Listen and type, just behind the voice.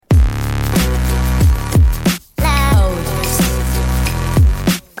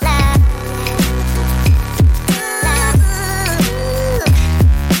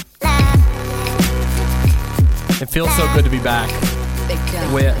feels so good to be back.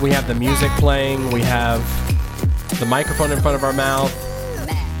 We have the music playing. We have the microphone in front of our mouth.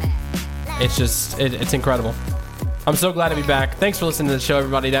 It's just, it's incredible. I'm so glad to be back. Thanks for listening to the show,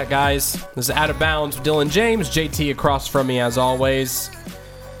 everybody. Guys, this is Out of Bounds with Dylan James. JT across from me, as always.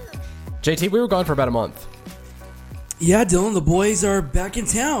 JT, we were gone for about a month. Yeah, Dylan, the boys are back in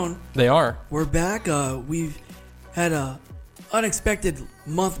town. They are. We're back. We've had a unexpected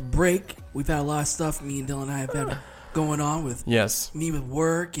month break. We've had a lot of stuff me and Dylan and I have had going on with me with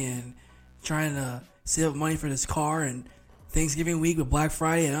work and trying to save up money for this car and Thanksgiving week with Black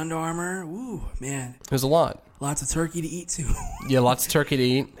Friday at Under Armour. Ooh, man. There's a lot. Lots of turkey to eat, too. Yeah, lots of turkey to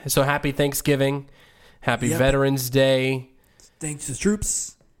eat. So happy Thanksgiving. Happy Veterans Day. Thanks to the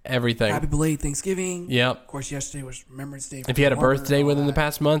troops. Everything. Happy belated Thanksgiving. Yep. Of course, yesterday was Remembrance Day. If you had a birthday within the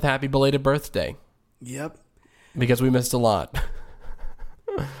past month, happy belated birthday. Yep. Because we missed a lot.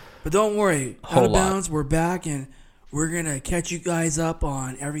 But don't worry. Out of Bounds, we're back, and we're going to catch you guys up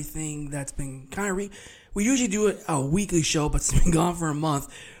on everything that's been kind of... We usually do a weekly show, but it's been gone for a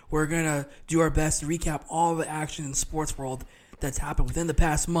month. We're going to do our best to recap all the action in the sports world that's happened within the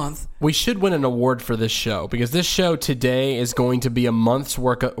past month. We should win an award for this show, because this show today is going to be a month's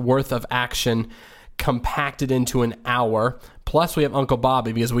worth of action compacted into an hour. Plus, we have Uncle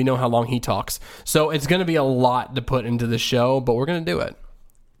Bobby, because we know how long he talks. So it's going to be a lot to put into the show, but we're going to do it.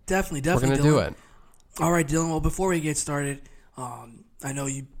 Definitely, we're going to do it. All right, Dylan. Well, before we get started, I know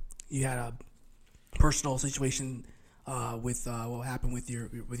you had a personal situation with what happened with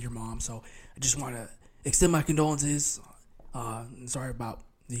your mom. So I just want to extend my condolences. Sorry to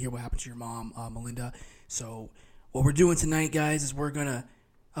hear what happened to your mom, Melinda. So what we're doing tonight, guys, is we're gonna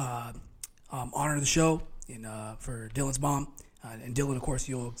honor the show for Dylan's mom. And Dylan, of course,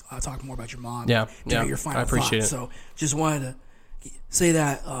 you'll talk more about your mom. Yeah, your final I appreciate thoughts. it. So just wanted to say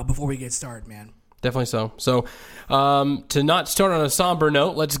that before we get started, man. Definitely so. So to not start on a somber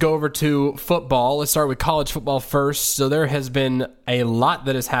note, let's go over to football. Let's start with college football first. So there has been a lot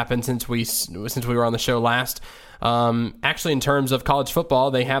that has happened since we were on the show last. Actually, in terms of college football,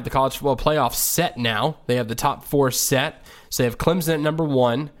 they have the college football playoff set now. They have the top 4 set. So they have Clemson at number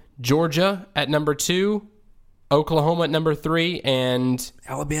 1, Georgia at number 2, Oklahoma at number 3, and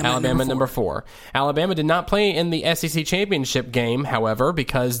Alabama at number 4. Alabama did not play in the SEC championship game, however,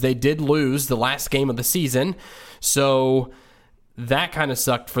 because they did lose the last game of the season. So that kind of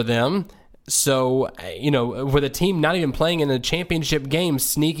sucked for them. So, with a team not even playing in a championship game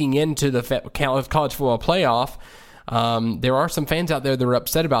sneaking into the college football playoff, there are some fans out there that are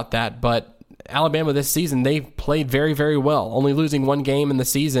upset about that. But Alabama this season, they've played very, very well, only losing one game in the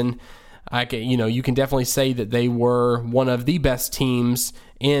season. You can definitely say that they were one of the best teams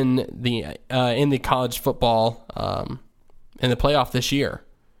in the college football in the playoff this year,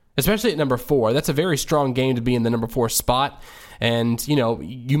 especially at number 4. That's a very strong game to be in the number 4 spot. And,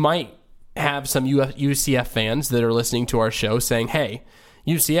 you might have some UCF fans that are listening to our show saying, hey,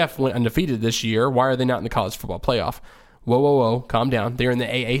 UCF went undefeated this year. Why are they not in the college football playoff? Whoa, calm down. They're in the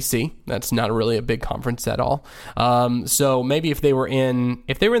AAC. That's not really a big conference at all. So maybe if they were in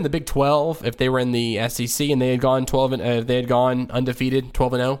the Big 12, if they were in the SEC and they had gone undefeated,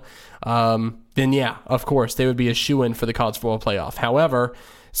 12-0, then yeah, of course they would be a shoo-in for the college football playoff. However,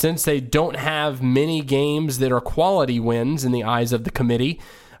 since they don't have many games that are quality wins in the eyes of the committee,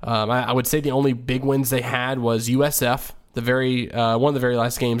 I would say the only big wins they had was USF, one of the very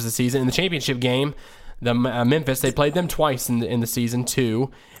last games of the season. In the championship game, the Memphis, they played them twice in the season too,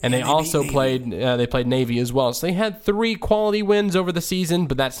 and they also played Navy as well. So they had 3 quality wins over the season,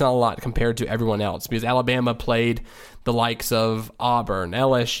 but that's not a lot compared to everyone else, because Alabama played the likes of Auburn,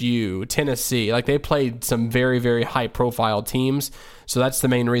 LSU, Tennessee. Like, they played some very, very high-profile teams. So that's the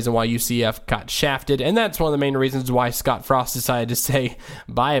main reason why UCF got shafted, and that's one of the main reasons why Scott Frost decided to say,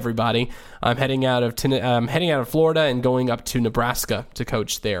 "Bye, everybody. I'm heading out of Florida and going up to Nebraska to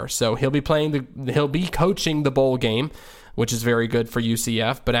coach there." So he'll be coaching the bowl game, which is very good for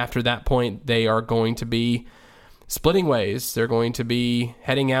UCF. But after that point, they are going to be splitting ways. They're going to be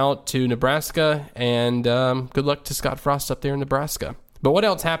heading out to Nebraska, and good luck to Scott Frost up there in Nebraska. But what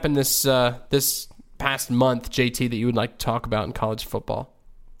else happened this past month, JT, that you would like to talk about in college football?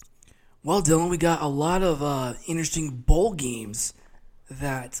 Well, Dylan, we got a lot of interesting bowl games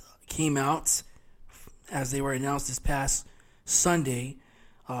that came out as they were announced this past Sunday.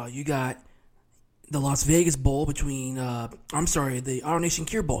 You got the Las Vegas Bowl the AutoNation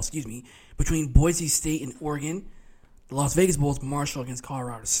Cure Bowl, between Boise State and Oregon. The Las Vegas Bowl is Marshall against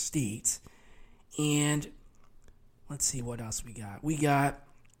Colorado State. And let's see what else we got. We got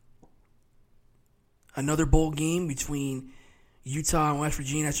another bowl game between Utah and West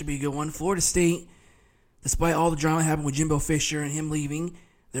Virginia. That should be a good one. Florida State despite all the drama happened with Jimbo Fisher and him leaving,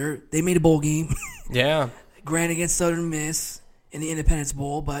 they made a bowl game. Yeah. Granted against Southern Miss in the Independence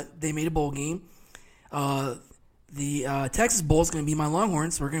Bowl, but they made a bowl game. The Texas Bowl is going to be my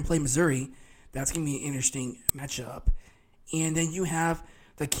Longhorns. So we're going to play Missouri. That's going to be an interesting matchup. And then you have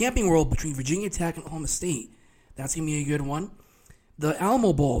the Camping World between Virginia Tech and Oklahoma State. That's going to be a good one. The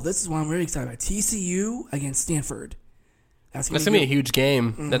Alamo Bowl. This is one I'm really excited about. TCU against Stanford. That's going to be a huge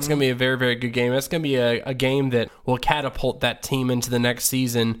game. Mm-hmm. That's going to be a very, very good game. That's going to be a game that will catapult that team into the next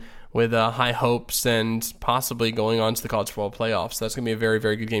season with high hopes and possibly going on to the college football playoffs. So that's going to be a very,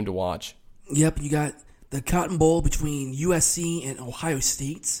 very good game to watch. Yep, you got the Cotton Bowl between USC and Ohio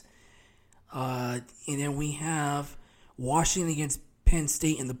State. And then we have Washington against Penn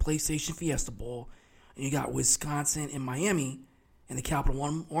State in the PlayStation Fiesta Bowl. And you got Wisconsin and Miami in the Capital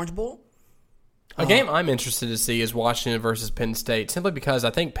One Orange Bowl. A game I'm interested to see is Washington versus Penn State, simply because I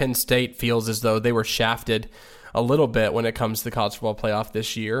think Penn State feels as though they were shafted a little bit when it comes to the college football playoff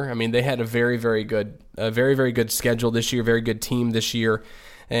this year. I mean, they had a very, very good schedule this year, very good team this year,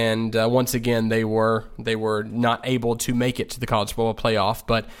 and once again, they were not able to make it to the college football playoff.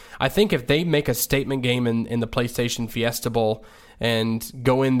 But I think if they make a statement game in the PlayStation Fiesta Bowl and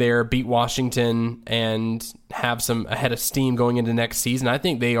go in there, beat Washington, and have some head of steam going into next season, I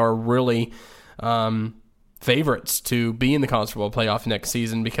think they are really favorites to be in the college football playoff next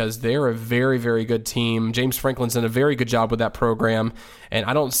season because they're a very, very good team. James Franklin's done a very good job with that program, and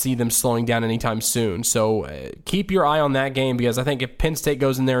I don't see them slowing down anytime soon. So keep your eye on that game because I think if Penn State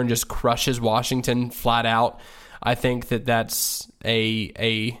goes in there and just crushes Washington flat out, I think that's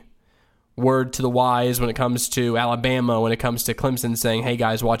a word to the wise when it comes to Alabama, when it comes to Clemson saying, hey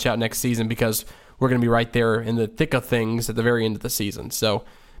guys, watch out next season because we're going to be right there in the thick of things at the very end of the season. So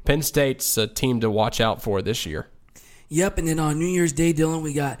Penn State's a team to watch out for this year. Yep, and then on New Year's Day, Dylan,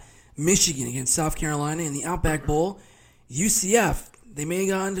 we got Michigan against South Carolina in the Outback Bowl. UCF, they may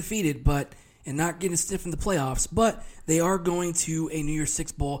have gone undefeated and not getting stiff in the playoffs, but they are going to a New Year's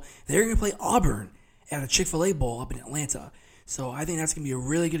Six Bowl. They're going to play Auburn at a Chick-fil-A Bowl up in Atlanta. So I think that's going to be a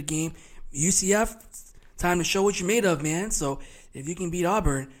really good game. UCF, time to show what you're made of, man. So if you can beat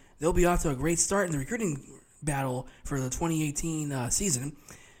Auburn, they'll be off to a great start in the recruiting battle for the 2018 season.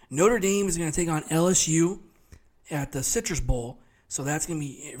 Notre Dame is going to take on LSU at the Citrus Bowl, so that's going to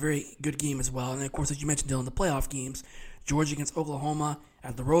be a very good game as well. And then, of course, as you mentioned, Dylan, the playoff games, Georgia against Oklahoma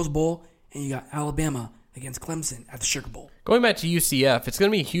at the Rose Bowl, and you got Alabama against Clemson at the Sugar Bowl. Going back to UCF, it's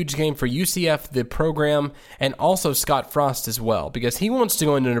going to be a huge game for UCF, the program, and also Scott Frost as well, because he wants to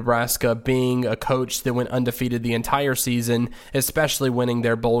go into Nebraska being a coach that went undefeated the entire season, especially winning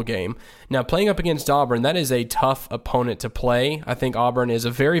their bowl game. Now, playing up against Auburn, that is a tough opponent to play. I think Auburn is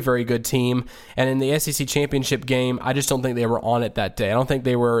a very, very good team, and in the SEC championship game, I just don't think they were on it that day. I don't think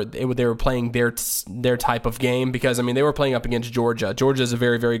they were playing their type of game because, I mean, they were playing up against Georgia. Georgia is a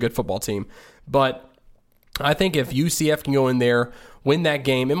very, very good football team, but I think if UCF can go in there, win that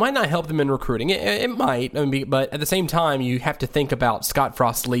game, it might not help them in recruiting. It might, but at the same time, you have to think about Scott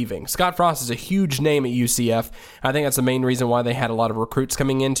Frost leaving. Scott Frost is a huge name at UCF. I think that's the main reason why they had a lot of recruits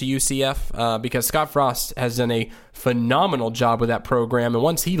coming into UCF, because Scott Frost has done a phenomenal job with that program. And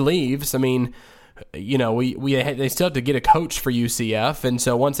once he leaves, I mean, you know, they still have to get a coach for UCF, and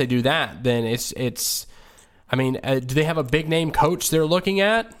so once they do that, then it's. I mean, do they have a big name coach they're looking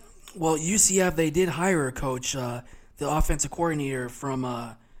at? Well, UCF, they did hire a coach, the offensive coordinator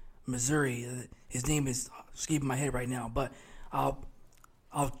from Missouri. His name is escaping my head right now, but I'll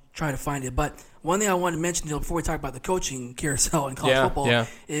try to find it. But one thing I wanted to mention before we talk about the coaching carousel in college football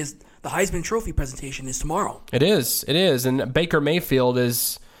is the Heisman Trophy presentation is tomorrow. It is, and Baker Mayfield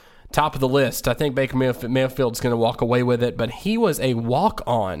is top of the list. I think Baker Mayfield's going to walk away with it, but he was a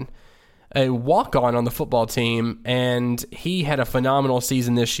walk-on on the football team, and he had a phenomenal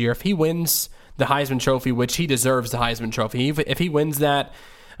season this year. If he wins the Heisman Trophy, which he deserves the Heisman Trophy, if he wins that,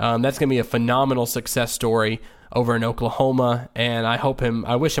 that's going to be a phenomenal success story over in Oklahoma, and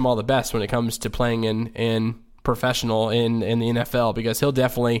I wish him all the best when it comes to playing in professional in the NFL, because he'll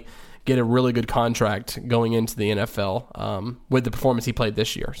definitely get a really good contract going into the NFL with the performance he played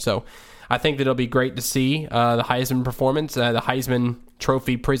this year. So I think that it'll be great to see the Heisman performance, the Heisman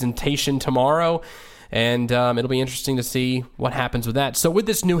Trophy presentation tomorrow, and it'll be interesting to see what happens with that. So with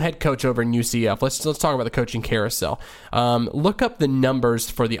this new head coach over in UCF, let's talk about the coaching carousel. Look up the numbers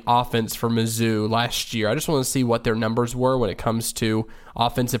for the offense for Mizzou last year. I just want to see what their numbers were when it comes to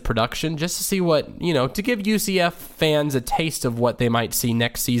offensive production, just to see what, to give UCF fans a taste of what they might see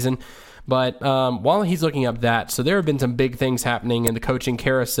next season. But while he's looking up that, so there have been some big things happening in the coaching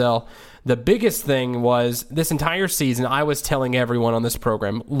carousel. The biggest thing was this entire season, I was telling everyone on this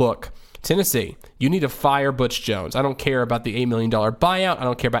program, look, Tennessee, you need to fire Butch Jones. I don't care about the $8 million buyout. I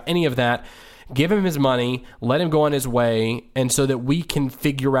don't care about any of that. Give him his money, let him go on his way, and so that we can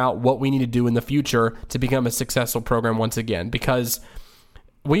figure out what we need to do in the future to become a successful program once again. Because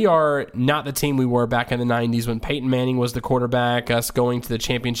we are not the team we were back in the 90s when Peyton Manning was the quarterback, us going to the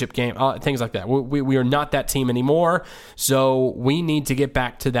championship game, things like that. We are not that team anymore, so we need to get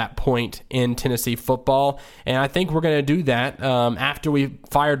back to that point in Tennessee football, and I think we're going to do that. After we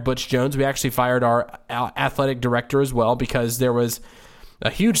fired Butch Jones, we actually fired our athletic director as well, because there was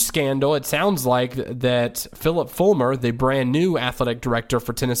a huge scandal. It sounds like that Philip Fulmer, the brand new athletic director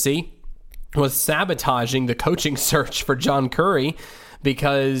for Tennessee, was sabotaging the coaching search for John Currie,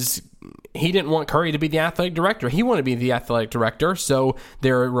 because he didn't want Curry to be the athletic director. He wanted to be the athletic director. So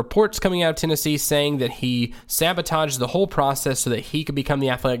there are reports coming out of Tennessee saying that he sabotaged the whole process so that he could become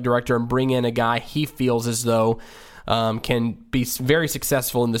the athletic director and bring in a guy he feels as though can be very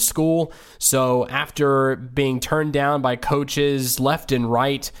successful in the school. So after being turned down by coaches left and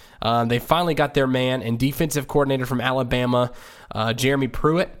right, they finally got their man and defensive coordinator from Alabama, Jeremy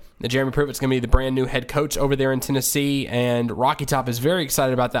Pruitt. Jeremy Pruitt's going to be the brand new head coach over there in Tennessee, and Rocky Top is very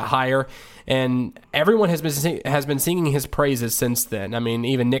excited about that hire. And everyone has been singing his praises since then. I mean,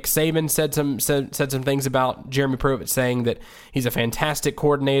 even Nick Saban said some things about Jeremy Pruitt, saying that he's a fantastic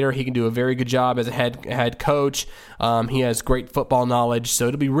coordinator. He can do a very good job as a head coach. He has great football knowledge, so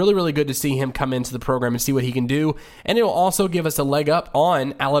it'll be really, really good to see him come into the program and see what he can do. And it will also give us a leg up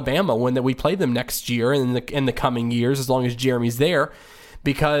on Alabama when we play them next year and in the coming years, as long as Jeremy's there.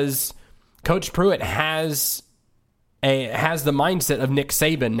 Because Coach Pruitt has the mindset of Nick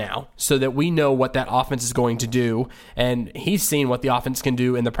Saban now, so that we know what that offense is going to do, and he's seen what the offense can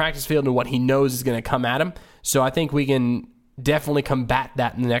do in the practice field and what he knows is going to come at him. So I think we can definitely combat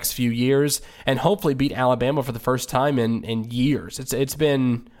that in the next few years and hopefully beat Alabama for the first time in years. It's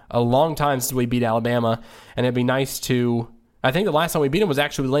been a long time since we beat Alabama, and it'd be nice to. I think the last time we beat him was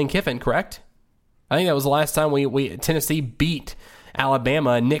actually Lane Kiffin, correct? I think that was the last time Tennessee beat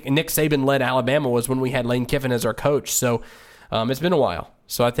Alabama. Nick Saban led Alabama was when we had Lane Kiffin as our coach. So it's been a while.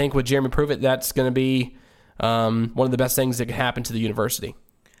 So I think with Jeremy Pruitt, that's going to be one of the best things that could happen to the university.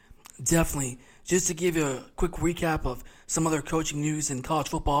 Definitely. Just to give you a quick recap of some other coaching news in college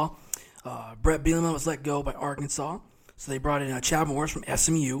football, Brett Bielema was let go by Arkansas. So they brought in Chad Morris from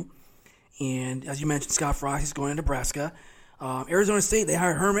SMU. And as you mentioned, Scott Frost is going to Nebraska. Arizona State, they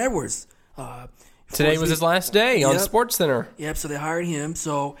hired Herm Edwards. Today was his last day on SportsCenter. Yep, so they hired him.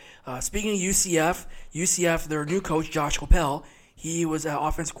 So speaking of UCF, their new coach, Josh Coppell, he was an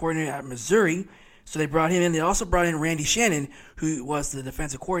offensive coordinator at Missouri. So they brought him in. They also brought in Randy Shannon, who was the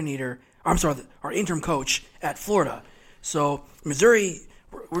defensive coordinator. Our interim coach at Florida. So Missouri,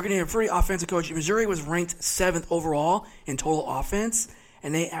 we're getting a pretty offensive coach. Missouri was ranked 7th overall in total offense,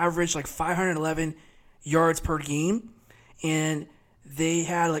 and they averaged like 511 yards per game. And they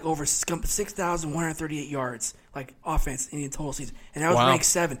had like over 6,138 yards, like offense in the total season. And that was ranked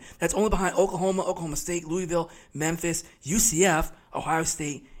 7th. That's only behind Oklahoma, Oklahoma State, Louisville, Memphis, UCF, Ohio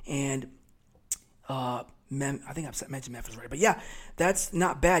State, and I think I mentioned Memphis right. But yeah, that's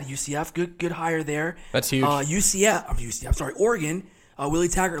not bad, UCF. Good hire there. That's huge. Oregon, Willie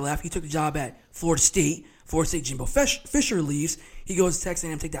Taggart left. He took the job at Florida State. Florida State, Jimbo Fisher leaves. He goes to Texas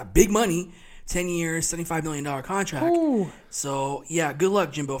A&M, take that big money. 10 years, $75 million contract. Ooh. So, yeah, good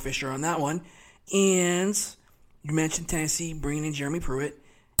luck, Jimbo Fisher, on that one. And you mentioned Tennessee bringing in Jeremy Pruitt.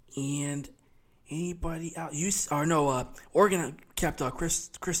 And anybody out? Oregon kept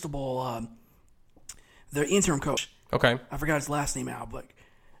Cristobal, their interim coach. Okay. I forgot his last name now, but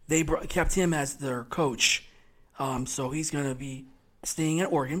they kept him as their coach. So he's going to be staying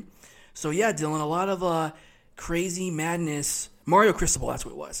at Oregon. So, yeah, Dylan, a lot of crazy madness. Mario Cristobal, that's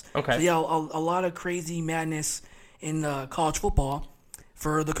what it was. Okay. So, yeah, a lot of crazy madness in college football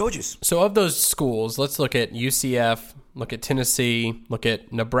for the coaches. So of those schools, let's look at UCF, look at Tennessee, look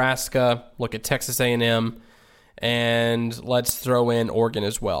at Nebraska, look at Texas A&M, and let's throw in Oregon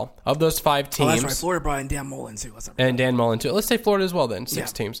as well. Of those 5 teams. Oh, that's right. Florida brought in Dan Mullen, too. Dan Mullen, too. Let's say Florida as well, then.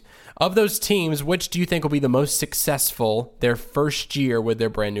 6 teams. Of those teams, which do you think will be the most successful their first year with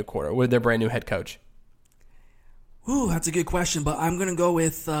their brand new with their brand new head coach? Ooh, that's a good question, but I'm gonna go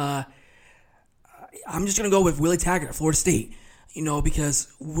with Willie Taggart at Florida State. Because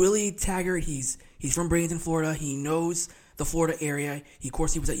Willie Taggart, he's from Bradenton, Florida. He knows the Florida area. Of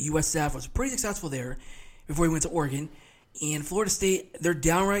course, he was at USF, was pretty successful there before he went to Oregon. And Florida State, they're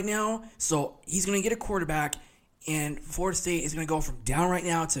down right now, so he's gonna get a quarterback, and Florida State is gonna go from down right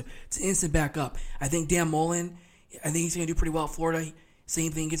now to instant back up. I think Dan Mullen, he's gonna do pretty well at Florida.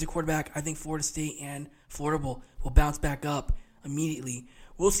 Same thing, gets a quarterback. I think Florida State and Florida will bounce back up immediately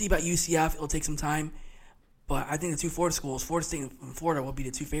We'll see about UCF. It'll take some time. But I think the two Florida schools, Florida State and Florida, will be the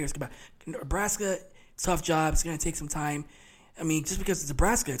two favorites. Nebraska, tough job. It's going to take some time. I mean, just because it's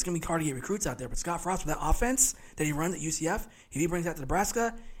Nebraska, it's going to be hard to get recruits out there. But Scott Frost, with that offense that he runs at UCF, if he brings that to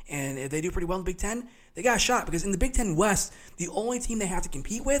Nebraska, and if they do pretty well in the Big Ten, they got a shot. Because in the Big Ten West, the only team they have to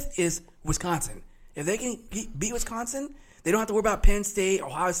compete with is Wisconsin. If they can beat Wisconsin, they don't have to worry about Penn State,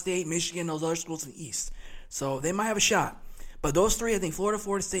 Ohio State, Michigan, those other schools in the East. So they might have a shot. But those three, I think Florida,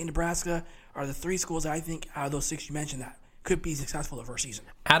 Florida State, and Nebraska are the three schools that I think out of those six you mentioned that could be successful the first season.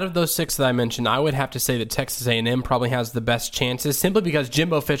 Out of those six that I mentioned, I would have to say that Texas A&M probably has the best chances, simply because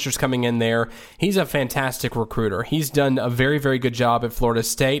Jimbo Fisher's coming in there. He's a fantastic recruiter. He's done a very, very good job at Florida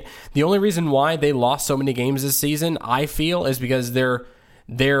State. The only reason why they lost so many games this season, I feel, is because their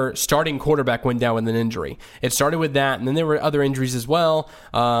starting quarterback went down with an injury. It started with that, and then there were other injuries as well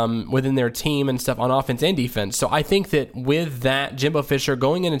within their team and stuff on offense and defense. So I think that with that, Jimbo Fisher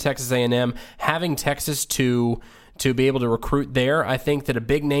going into Texas A&M, having Texas to be able to recruit there, I think that a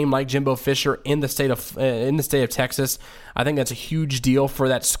big name like Jimbo Fisher in the state of Texas, I think that's a huge deal for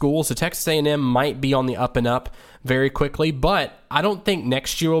that school. So Texas A&M might be on the up and up very quickly, but I don't think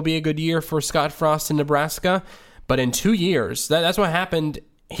next year will be a good year for Scott Frost in Nebraska. But in 2 years, that's what happened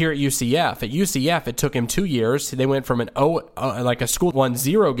here at UCF. At UCF, it took him 2 years. They went from a school that won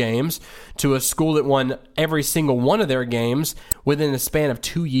 0 games to a school that won every single one of their games within a span of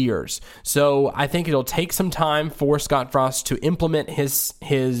 2 years. So I think it'll take some time for Scott Frost to implement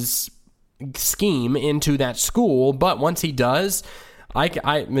his scheme into that school. But once he does,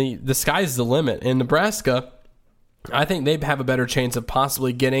 I mean, the sky's the limit. In Nebraska, I think they have a better chance of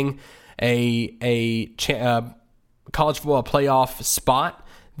possibly getting a college football playoff spot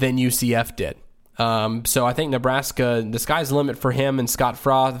than UCF did. So I think Nebraska, the sky's the limit for him and Scott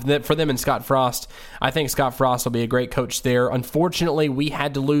Frost. For them and Scott Frost, I think Scott Frost will be a great coach there. Unfortunately, we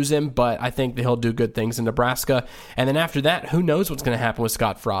had to lose him, but I think that he'll do good things in Nebraska. And then after that, who knows what's going to happen with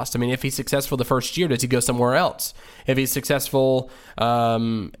Scott Frost? I mean, if he's successful the first year, does he go somewhere else? If he's successful,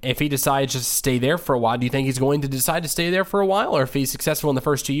 if he decides to stay there for a while, do you think he's going to decide to stay there for a while? Or if he's successful in the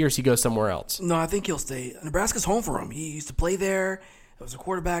first 2 years, he goes somewhere else? No, I think he'll stay. Nebraska's home for him. He used to play there. There was a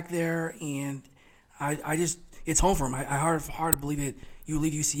quarterback there, and I just, it's home for him. I hard to believe it. You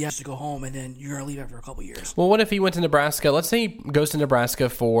leave UCF to go home, and then you're going to leave after a couple years. Well, what if he went to Nebraska? Let's say he goes to Nebraska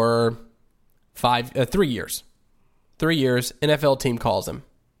for 3 years. 3 years, NFL team calls him.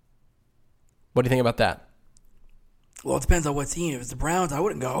 What do you think about that? Well, it depends on what team. If it's the Browns, I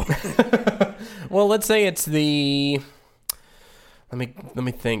wouldn't go. Well, let's say it's the... Let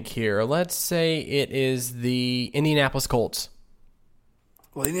me think here. Let's say it is the Indianapolis Colts.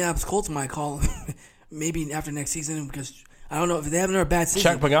 Well, the Indianapolis Colts might call him maybe after next season, because I don't know if they have another bad season.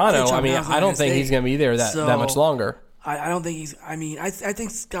 Chuck Pagano, I don't think he's going to be there that much longer. I don't think he's. I mean, I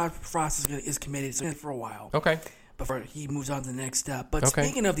think Scott Frost is committed for a while. Okay. Before he moves on to the next step. But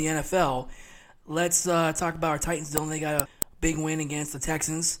Speaking of the NFL, let's talk about our Titans. Dylan, they got a big win against the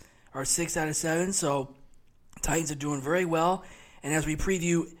Texans, our 6 out of 7. So Titans are doing very well. And as we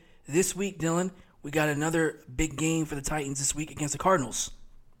preview this week, Dylan, we got another big game for the Titans this week against the Cardinals.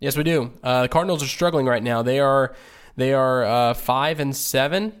 Yes, we do. The Cardinals are struggling right now. They are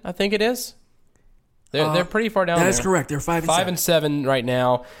 5-7, I think it is. They're pretty far down. That is correct. They're 5-7 right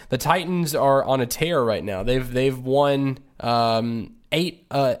now. The Titans are on a tear right now. They've won 8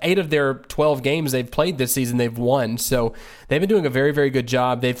 of their 12 games they've played this season. They've won, so they've been doing a very, very good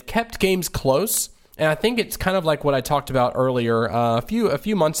job. They've kept games close. And I think it's kind of like what I talked about earlier. A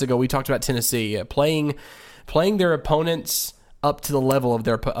few months ago, we talked about Tennessee playing their opponents up to the level of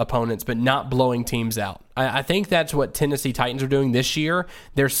their opponents, but not blowing teams out. I think that's what Tennessee Titans are doing this year.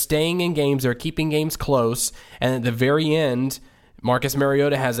 They're staying in games. They're keeping games close. And at the very end, Marcus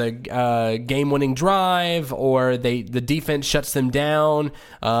Mariota has a game-winning drive, or the defense shuts them down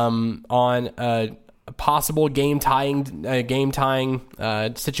on a possible game-tying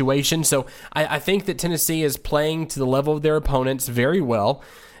situation. So I think that Tennessee is playing to the level of their opponents very well.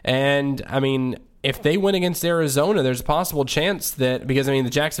 And, I mean, if they win against Arizona, there's a possible chance that, because, I mean, the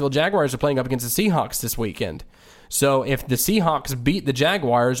Jacksonville Jaguars are playing up against the Seahawks this weekend. So if the Seahawks beat the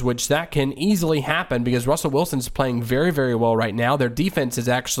Jaguars, which that can easily happen because Russell Wilson's playing very, very well right now. Their defense is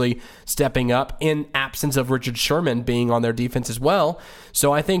actually stepping up in absence of Richard Sherman being on their defense as well.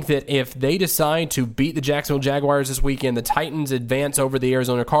 So I think that if they decide to beat the Jacksonville Jaguars this weekend, the Titans advance over the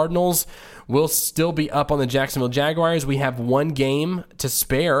Arizona Cardinals. We'll still be up on the Jacksonville Jaguars. We have one game to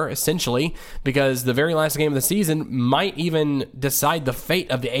spare, essentially, because the very last game of the season might even decide the fate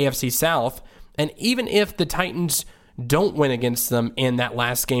of the AFC South. And even if the Titans don't win against them in that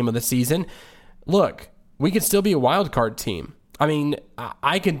last game of the season, look, we could still be a wild card team. I mean,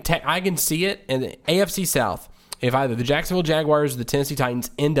 I can see it in the AFC South. If either the Jacksonville Jaguars or the Tennessee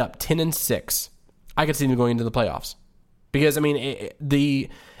Titans end up 10-6, I could see them going into the playoffs. Because, I mean, the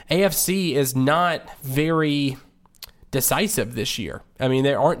AFC is not very decisive this year. I mean,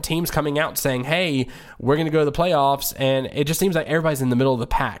 there aren't teams coming out saying, hey, we're going to go to the playoffs, and it just seems like everybody's in the middle of the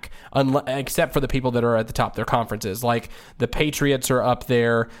pack, except for the people that are at the top of their conferences. Like the Patriots are up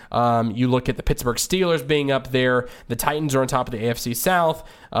there. You look at the Pittsburgh Steelers being up there. The Titans are on top of the AFC South.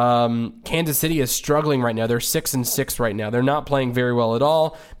 Kansas City is struggling right now. They're 6-6 right now. They're not playing very well at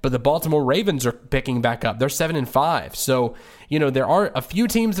all, but the Baltimore Ravens are picking back up. They're 7-5. So, you know, there are a few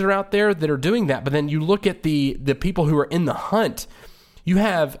teams that are out there that are doing that, but then you look at the people who are in the hunt. You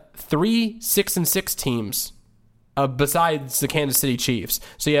have 3 6-6 teams besides the Kansas City Chiefs.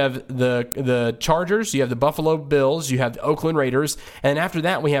 So you have the Chargers, you have the Buffalo Bills, you have the Oakland Raiders, and after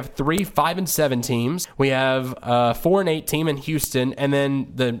that we have 3 5-7 teams. We have a 4-8 team in Houston, and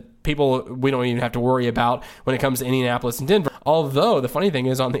then the people we don't even have to worry about when it comes to Indianapolis and Denver. Although the funny thing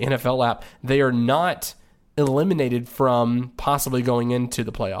is, on the NFL app, they are not eliminated from possibly going into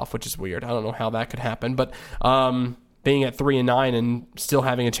the playoff, which is weird. I don't know how that could happen, but being at 3-9 and still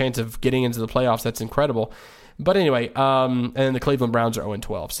having a chance of getting into the playoffs, that's incredible. But anyway, and then the Cleveland Browns are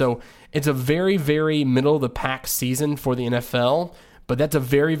 0-12. So it's a very, very middle of the pack season for the NFL, but that's a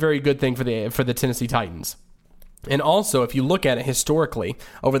very, very good thing for the Tennessee Titans. And also, if you look at it historically,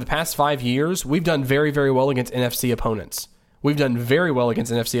 over the past 5 years, we've done very, very well against NFC opponents. We've done very well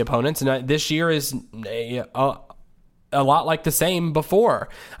against NFC opponents, and this year is a lot like the same before.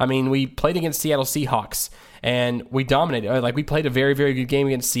 I mean, we played against Seattle Seahawks, and we dominated. Like, we played a very, very good game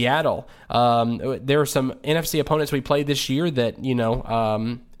against Seattle. There are some NFC opponents we played this year that, you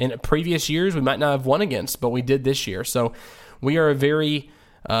know, in previous years we might not have won against, but we did this year. So we are a very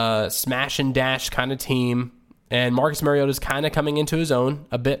smash and dash kind of team. And Marcus Mariota is kind of coming into his own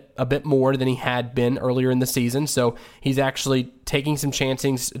a bit more than he had been earlier in the season. So he's actually taking some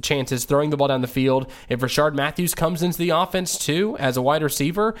chances, throwing the ball down the field. If Rashard Matthews comes into the offense too as a wide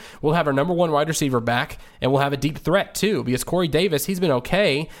receiver, we'll have our number one wide receiver back, and we'll have a deep threat too. Because Corey Davis, he's been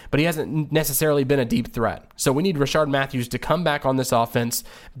okay, but he hasn't necessarily been a deep threat. So we need Rashard Matthews to come back on this offense,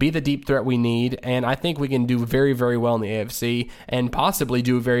 be the deep threat we need, and I think we can do very, very well in the AFC and possibly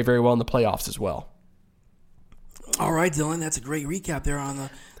do very, very well in the playoffs as well. All right, Dylan, that's a great recap there on the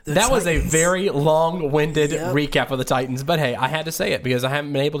That Titans. was a very long-winded recap of the Titans, but hey, I had to say it because I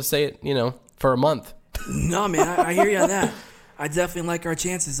haven't been able to say it, you know, for a month. No, man, I hear you on that. I definitely like our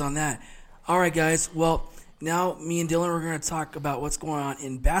chances on that. All right, guys. Well, now me and Dylan are going to talk about what's going on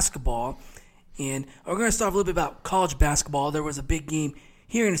in basketball, and we're going to start a little bit about college basketball. There was a big game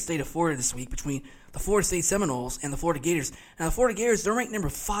here in the state of Florida this week between the Florida State Seminoles and the Florida Gators. Now, the Florida Gators, they're ranked number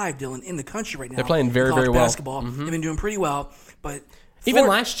 5, Dylan, in the country right now. They're playing very, very well. Basketball. Mm-hmm. They've been doing pretty well, but even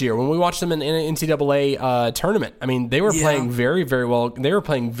last year when we watched them in an NCAA tournament, I mean, they were playing very, very well. They were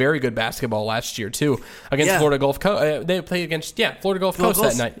playing very good basketball last year too against Florida Gulf Coast. They played against Florida Gulf Coast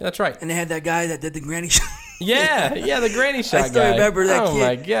that night. That's right. And they had that guy that did the granny shot. the granny shot guy. I still remember that kid. Oh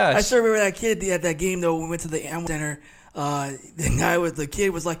my gosh! I still remember that kid at that game though. When we went to the Amway Center. The kid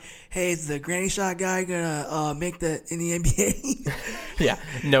was like, "Hey, is the granny shot guy gonna make the in the NBA?" Yeah,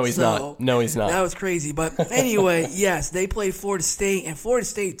 no, he's not. No, he's not. That was crazy. But anyway, yes, they played Florida State, and Florida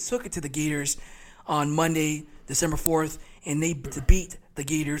State took it to the Gators on Monday, December 4th, and they beat the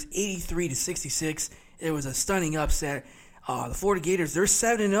Gators 83-66. It was a stunning upset. The Florida Gators, they're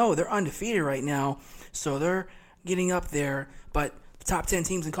 7-0. They're undefeated right now, so they're getting up there. But the top 10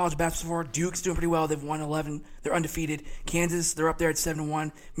 teams in college basketball, Duke's doing pretty well. They've won 11. They're undefeated. Kansas, they're up there at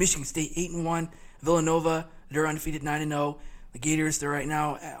 7-1. Michigan State, 8-1. Villanova, they're undefeated, 9-0. The Gators, they're right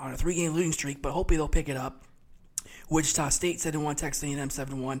now on a 3-game losing streak, but hopefully they'll pick it up. Wichita State, 7-1. Texas A&M,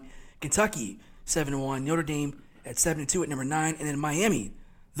 7-1. Kentucky, 7-1. Notre Dame at 7-2 at number 9. And then Miami,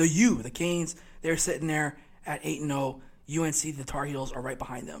 the Canes, they're sitting there at 8-0. UNC, the Tar Heels, are right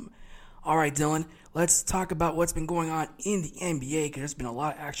behind them. All right, Dylan, let's talk about what's been going on in the NBA because there's been a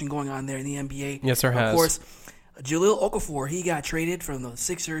lot of action going on there in the NBA. Yes, there has. Of course, Jahlil Okafor, he got traded from the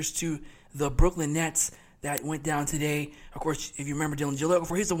Sixers to the Brooklyn Nets. That went down today. Of course, if you remember Dylan, Jahlil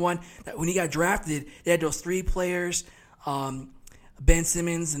Okafor, he's the one that when he got drafted, they had those 3 players, Ben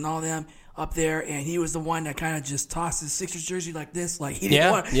Simmons and all them up there, and he was the one that kind of just tossed his Sixers jersey like this. Like he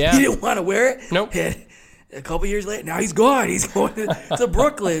didn't want to wear it. Nope. And a couple years later, now he's gone. He's going to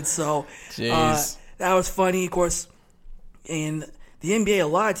Brooklyn. So that was funny, of course. In the NBA, a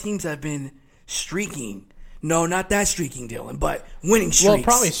lot of teams have been streaking. No, not that streaking, Dylan, but winning streaks. Well,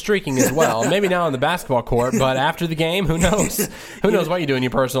 probably streaking as well. Maybe not on the basketball court, but after the game, who knows? Who knows what you do in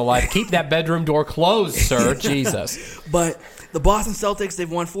your personal life? Keep that bedroom door closed, sir. Jesus. But the Boston Celtics, they've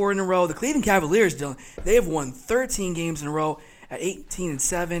won 4 in a row. The Cleveland Cavaliers, Dylan, they have won 13 games in a row at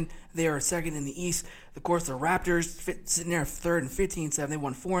 18-7. They are second in the East. Of course, the Raptors sitting there third and 15-7. They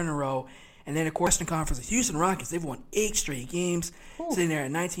won 4 in a row. And then, of course, in conference, the Houston Rockets, they've won 8 straight games, sitting there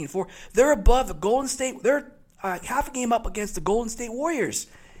at 19-4. They're above the Golden State. They're half a game up against the Golden State Warriors.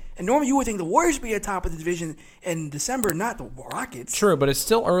 And normally you would think the Warriors would be at the top of the division in December, not the Rockets. True, but it's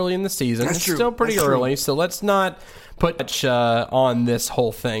still early in the season. That's it's true. still pretty That's early, true. so let's not put much on this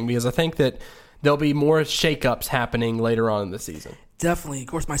whole thing because I think that there'll be more shakeups happening later on in the season. Definitely. Of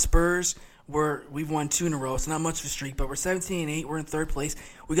course, my Spurs, we've won 2 in a row. It's not much of a streak, but we're 17-8. We're in third place.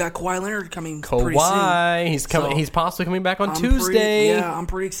 We got Kawhi Leonard coming pretty soon. Kawhi, he's coming. So, He's possibly coming back on Tuesday. I'm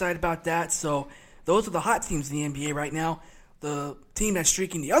pretty excited about that. So those are the hot teams in the NBA right now. The team that's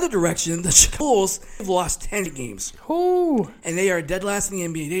streaking the other direction, the Chicago Bulls, have lost 10 games. Ooh. And they are dead last in the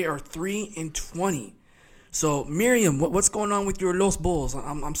NBA. They are 3-20. So, Miriam, what's going on with your Los Bulls?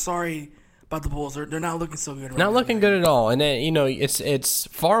 I'm sorry about the Bulls. They're not looking so good right now. Not looking good at all. And, it's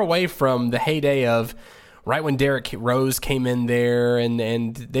far away from the heyday of right when Derrick Rose came in there and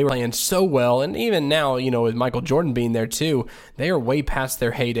they were playing so well. And even now, with Michael Jordan being there too, they are way past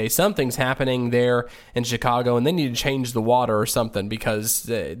their heyday. Something's happening there in Chicago, and they need to change the water or something because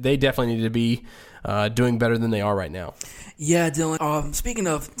they definitely need to be doing better than they are right now. Yeah, Dylan. Speaking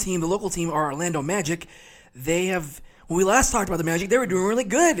of the local team, our Orlando Magic, they have... When we last talked about the Magic, they were doing really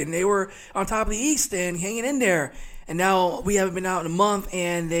good, and they were on top of the East and hanging in there. And now we haven't been out in a month,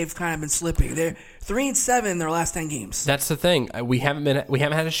 and they've kind of been slipping. They're 3-7 in their last 10 games. That's the thing. We haven't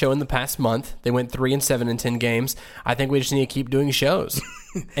had a show in the past month. They went 3-7 in 10 games. I think we just need to keep doing shows.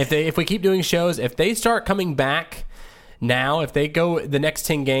 If we keep doing shows, if they start coming back now, if they go the next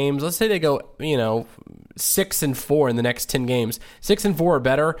 10 games, let's say they go 6-4 in the next 10 games, 6-4 or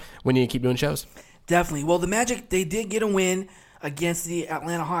better, we need to keep doing shows. Definitely. Well, the Magic, they did get a win against the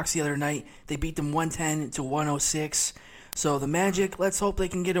Atlanta Hawks the other night. They beat them 110-106. So the Magic, let's hope they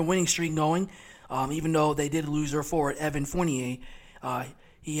can get a winning streak going. Even though they did lose their forward, Evan Fournier.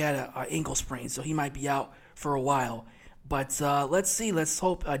 He had an ankle sprain, so he might be out for a while. But let's see. Let's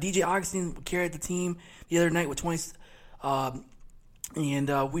hope. DJ Augustine carried the team the other night with 20. And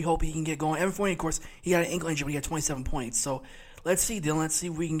we hope he can get going. Evan Fournier, of course, he got an ankle injury, but he had 27 points. So let's see, Dylan. Let's see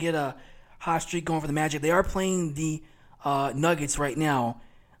if we can get a hot streak going for the Magic. They are playing the Nuggets right now.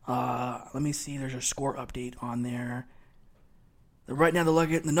 Let me see. There's a score update on there. Right now, the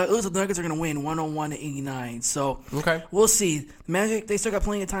Nuggets are going to win 101-89. So okay, we'll see. The Magic, they still got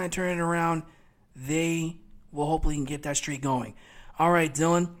plenty of time to turn it around. They will hopefully get that streak going. All right,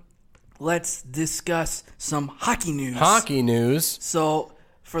 Dylan. Let's discuss some hockey news. Hockey news. So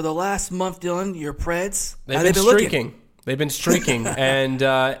for the last month, Dylan, your Preds, they've been streaking. They've been streaking, and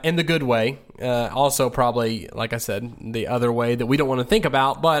in the good way. Also, probably, like I said, the other way that we don't want to think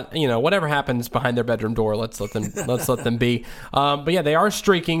about. But whatever happens behind their bedroom door, let's let them be. But yeah, they are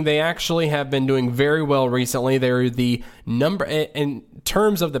streaking. They actually have been doing very well recently. They're the number in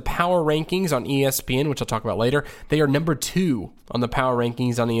terms of the power rankings on ESPN, which I'll talk about later. They are number 2 on the power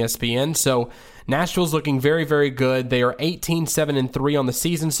rankings on ESPN. So Nashville's looking very, very good. They are 18-7-3 on the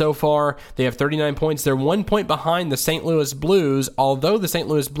season so far. They have 39 points. They're 1 point behind the St. Louis Blues, although the St.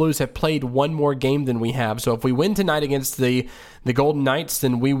 Louis Blues have played one more game than we have. So if we win tonight against the Golden Knights,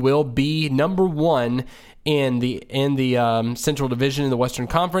 then we will be number 1 in the Central Division in the Western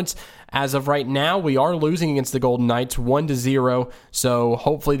Conference. As of right now, we are losing against the Golden Knights 1-0, so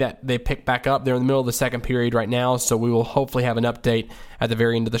hopefully that they pick back up. They're in the middle of the second period right now, so we will hopefully have an update at the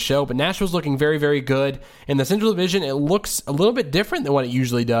very end of the show. But Nashville's looking very, very good. In the Central Division, it looks a little bit different than what it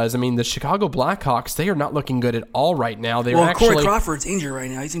usually does. I mean, the Chicago Blackhawks, they are not looking good at all right now. Corey Crawford's injured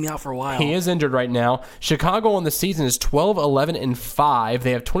right now. He's going to be out for a while. He is injured right now. Chicago on the season is 12-11-5.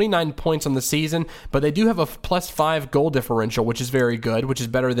 They have 29 points on the season, but they do have a +5 goal differential, which is very good, which is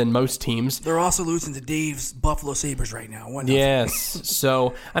better than most teams. They're also losing to Dave's Buffalo Sabres right now. Yes.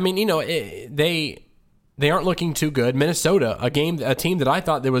 So, I mean, they aren't looking too good. Minnesota, a team that I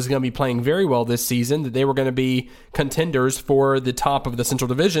thought that was going to be playing very well this season, that they were going to be contenders for the top of the Central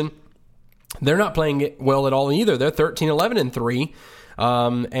Division, they're not playing it well at all either. They're 13-11-3,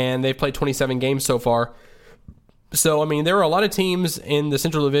 and they've played 27 games so far. So, I mean, there are a lot of teams in the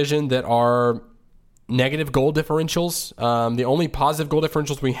Central Division that are negative goal differentials. The only positive goal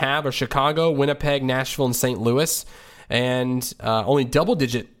differentials we have are Chicago, Winnipeg, Nashville, and St. Louis. And only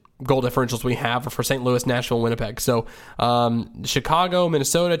double-digit goal differentials we have are for St. Louis, Nashville, Winnipeg. So Chicago,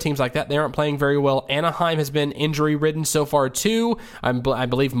 Minnesota, teams like that, they aren't playing very well. Anaheim has been injury-ridden so far, too. I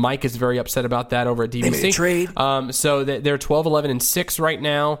believe Mike is very upset about that over at DVC. They made a trade. So they're 12, 11, and 6 right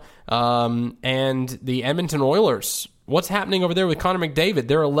now. And the Edmonton Oilers, what's happening over there with Connor McDavid?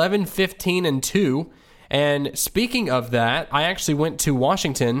 They're 11, 15, and 2. And speaking of that, I actually went to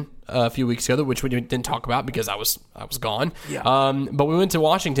Washington a few weeks ago, which we didn't talk about because I was gone. Yeah. But we went to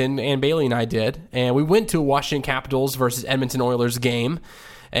Washington, and Bailey and I did, and we went to a Washington Capitals versus Edmonton Oilers game,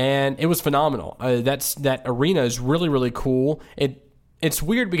 and it was phenomenal. That arena is really, really cool. It's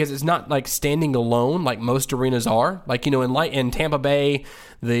weird because it's not like standing alone like most arenas are. Like, in Tampa Bay,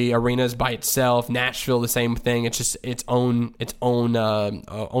 the arena is by itself. Nashville, the same thing. It's just its own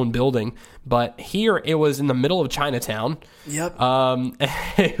building. But here, it was in the middle of Chinatown. Yep.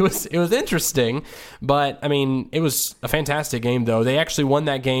 It was interesting, but I mean, it was a fantastic game though. They actually won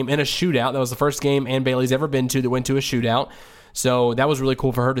that game in a shootout. That was the first game Ann Bailey's ever been to that went to a shootout. So that was really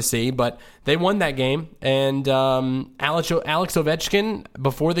cool for her to see. But they won that game. And Alex Ovechkin,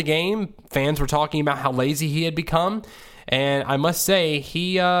 before the game, fans were talking about how lazy he had become. And I must say,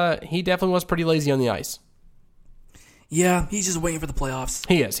 he definitely was pretty lazy on the ice. Yeah, he's just waiting for the playoffs.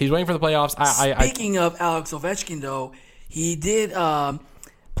 He is. He's waiting for the playoffs. Speaking of Alex Ovechkin, though, he did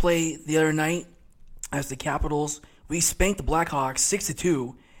play the other night as the Capitals. We spanked the Blackhawks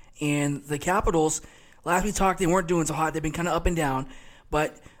 6-2. And the Capitals... Last we talked, they weren't doing so hot. They've been kind of up and down.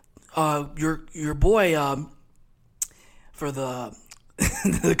 But your boy, for the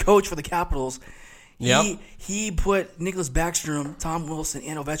the coach for the Capitals, he put Nicholas Backstrom, Tom Wilson,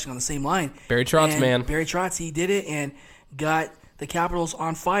 and Ovechkin on the same line. Barry Trotz, man. Barry Trotz, he did it and got the Capitals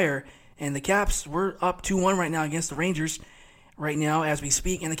on fire. And the Caps, we're up 2-1 right now against the Rangers right now as we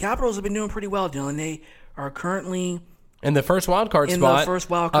speak. And the Capitals have been doing pretty well, Dylan. They are currently... in the first wild card spot,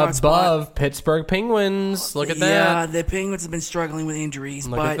 above Pittsburgh Penguins. Look at that. Yeah, the Penguins have been struggling with injuries,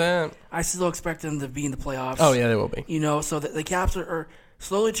 Look at that. I still expect them to be in the playoffs. Oh, yeah, they will be. So the Caps are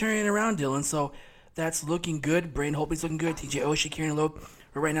slowly turning around, Dylan. So that's looking good. Braden Holtby's looking good. TJ Oshie, Kieran Loeb,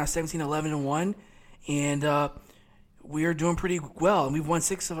 we're right now 17, 11, and 1. And we are doing pretty well. And we've won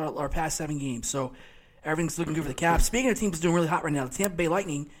 6 of our past 7 games. So everything's looking good for the Caps. Speaking of teams doing really hot right now, the Tampa Bay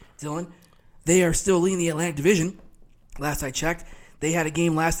Lightning, Dylan, they are still leading the Atlantic Division. Last I checked, they had a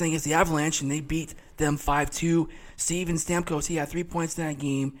game last night against the Avalanche, and they beat them 5-2. Steven Stamkos, he had 3 points in that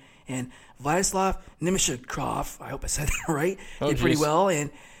game. And Vladislav Nimishikov, I hope I said that right, did pretty well. And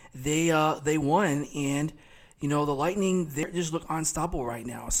they won. And, the Lightning, they just look unstoppable right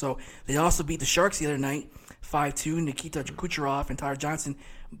now. So they also beat the Sharks the other night, 5-2. Nikita Kucherov and Tyler Johnson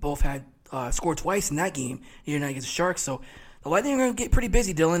both had scored twice in that game the other night against the Sharks. So the Lightning are going to get pretty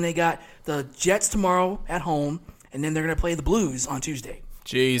busy, Dylan. They got the Jets tomorrow at home. And then they're going to play the Blues on Tuesday.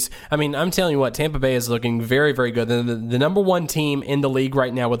 Jeez. I mean, I'm telling you what, Tampa Bay is looking very, very good. The number one team in the league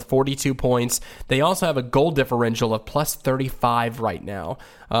right now with 42 points. They also have a goal differential of plus 35 right now.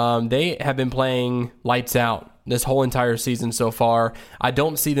 They have been playing lights out this whole entire season so far. I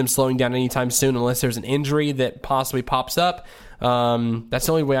don't see them slowing down anytime soon unless there's an injury that possibly pops up. That's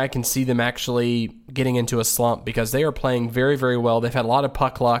the only way I can see them actually getting into a slump because they are playing very, very well. They've had a lot of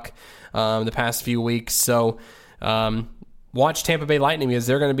puck luck the past few weeks. So... watch Tampa Bay Lightning because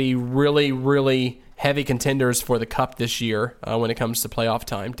they're going to be really, really heavy contenders for the Cup this year when it comes to playoff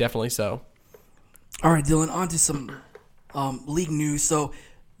time. Definitely so. All right, Dylan, on to some league news. So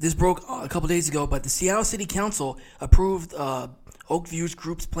this broke a couple days ago, but the Seattle City Council approved Oakview's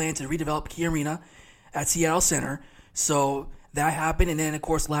group's plan to redevelop Key Arena at Seattle Center. So that happened, and then, of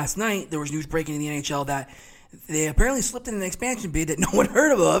course, last night there was news breaking in the NHL that they apparently slipped in an expansion bid that no one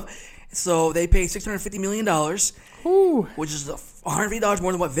heard of. So they paid $650 million, which is $150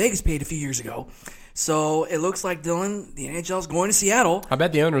 more than what Vegas paid a few years ago. So it looks like, Dylan, the NHL is going to Seattle. I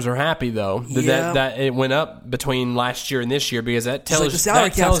bet the owners are happy, though, that it went up between last year and this year because that tells, like the salary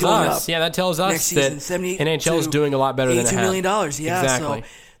that tells going us, up. Yeah, that tells us that NHL is doing a lot better than it has. $82 million, yeah. Exactly. So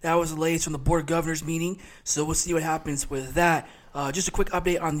that was the latest from the Board of Governors meeting. So we'll see what happens with that. Just a quick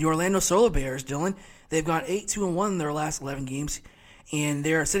update on the Orlando Solar Bears, Dylan. They've gone 8-2-1 in their last 11 games, and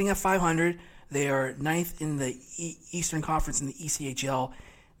they're sitting at 500. They are 9th in the Eastern Conference in the ECHL.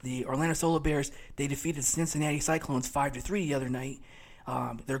 The Orlando Solar Bears, they defeated Cincinnati Cyclones 5-3 the other night.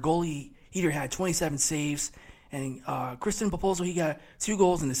 Their goalie, Heater, had 27 saves, and Kristen Popozo, he got 2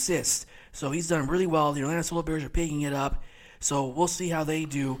 goals and assists. So he's done really well. The Orlando Solar Bears are picking it up. So we'll see how they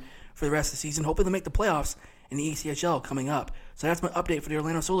do for the rest of the season. Hopefully they'll make the playoffs in the ECHL coming up. So that's my update for the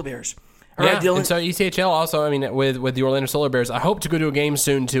Orlando Solar Bears. All right, Dylan. And so ECHL also, I mean, with the Orlando Solar Bears, I hope to go to a game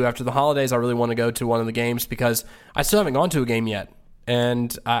soon, too. After the holidays, I really want to go to one of the games because I still haven't gone to a game yet.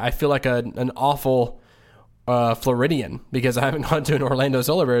 and I feel like an awful Floridian because I haven't gone to an Orlando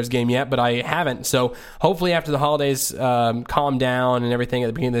Solar Bears game yet, but I haven't. So hopefully after the holidays calm down and everything at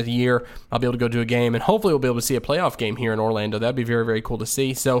the beginning of the year, I'll be able to go to a game, and hopefully we'll be able to see a playoff game here in Orlando. That'd be very, very cool to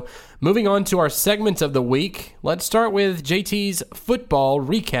see. So moving on to our segment of the week, let's start with JT's football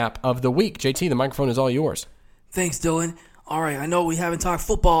recap of the week. JT, the microphone is all yours. Thanks, Dylan. All right, I know we haven't talked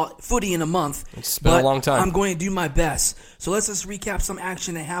footy in a month. It's been a long time. I'm going to do my best. So let's just recap some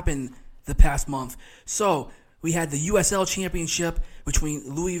action that happened the past month. So we had the USL Championship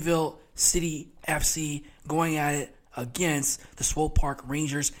between Louisville City FC going at it against the Swope Park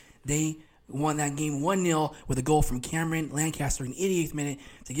Rangers. They won that game 1-0 with a goal from Cameron Lancaster in the 88th minute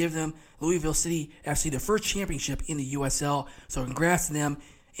to give them Louisville City FC their first championship in the USL. So congrats to them.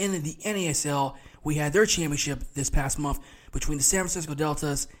 In the NASL, we had their championship this past month between the San Francisco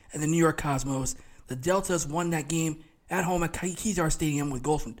Deltas and the New York Cosmos. The Deltas won that game at home at Kezar Stadium with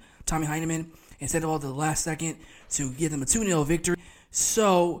goals from Tommy Heineman instead of all the last second to give them a 2-0 victory.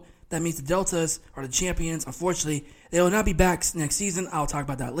 So that means the Deltas are the champions. Unfortunately, they will not be back next season. I'll talk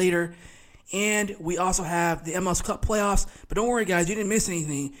about that later. And we also have the MLS Cup playoffs. But don't worry, guys, you didn't miss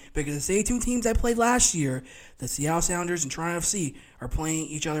anything because the same two teams that played last year, the Seattle Sounders and Toronto FC, are playing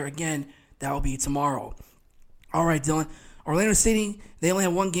each other again. That will be tomorrow. All right, Dylan. Orlando City, they only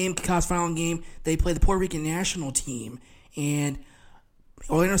have one game, Kickoff's final game. They play the Puerto Rican national team. And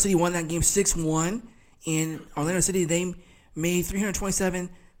Orlando City won that game 6-1. And Orlando City, they made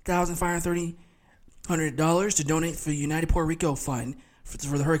 $327,530 to donate for the United Puerto Rico Fund for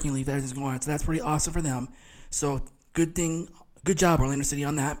the hurricane relief that is going on. So that's pretty awesome for them. So good job, Orlando City,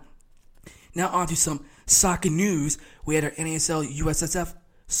 on that. Now on to some soccer news. We had our NASL USSF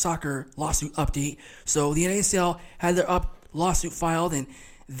soccer lawsuit update. So the NASL had their lawsuit filed, and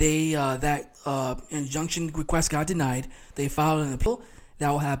they that injunction request got denied. They filed an appeal. That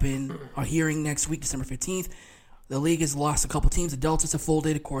will happen, a hearing next week, December 15th. The league has lost a couple teams. The Deltas have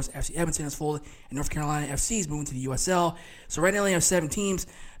folded. Of course, FC Edmonton has folded. And North Carolina FC is moving to the USL. So right now they have 7 teams.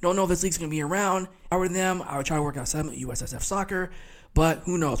 Don't know if this league's going to be around. If I were them, I would try to work out some at USSF soccer. But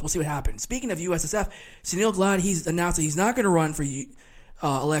who knows? We'll see what happens. Speaking of USSF, Sunil Glad, he's announced that he's not going to run for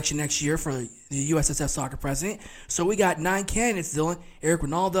election next year for the USSF soccer president. So we got 9 candidates, Dylan. Eric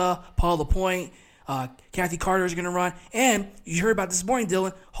Ronaldo, Paul Lapointe, Kathy Carter is going to run. And you heard about this morning,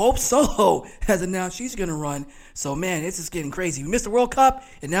 Dylan. Hope Solo has announced she's going to run. So, man, it's just getting crazy. We missed the World Cup,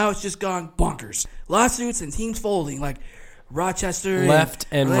 and now it's just gone bonkers. Lawsuits and teams folding, like Rochester. Left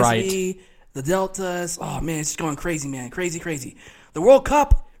and right. The Deltas. Oh, man, it's just going crazy, man. Crazy, crazy. The World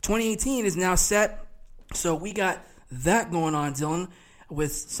Cup 2018 is now set. So we got that going on, Dylan,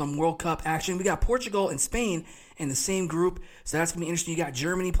 with some World Cup action. We got Portugal and Spain in the same group, so that's going to be interesting. You got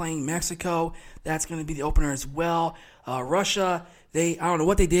Germany playing Mexico. That's going to be the opener as well. Russia, I don't know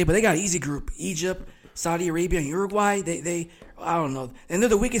what they did, but they got an easy group. Egypt, Saudi Arabia, and Uruguay. They I don't know, and they're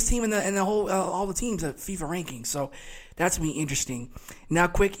the weakest team in the whole all the teams at FIFA rankings. So that's going to be interesting. Now,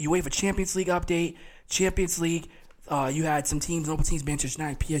 quick UEFA Champions League update. Champions League, you had some teams, notable teams: Manchester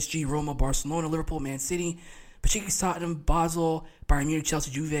United, PSG, Roma, Barcelona, Liverpool, Man City, Besiktas, Tottenham, Basel, Bayern Munich,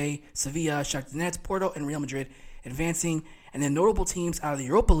 Chelsea, Juve, Sevilla, Shakhtar Donetsk, Porto, and Real Madrid advancing. And then notable teams out of the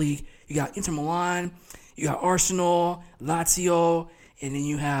Europa League, you got Inter Milan, you got Arsenal, Lazio, and then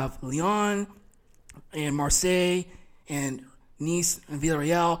you have Lyon and Marseille and Nice and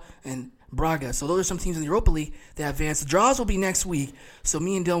Villarreal and Braga. So those are some teams in the Europa League that advanced. The draws will be next week, so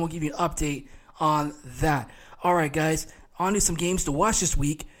me and Dylan will give you an update on that. All right, guys, on to some games to watch this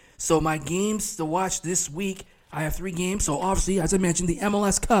week. So my games to watch this week, I have 3 games. So obviously, as I mentioned, the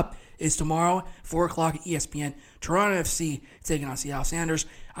MLS Cup is tomorrow, 4 o'clock at ESPN. Toronto FC taking on Seattle Sounders.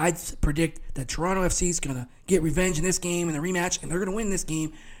 I predict that Toronto FC is going to get revenge in this game in the rematch, and they're going to win this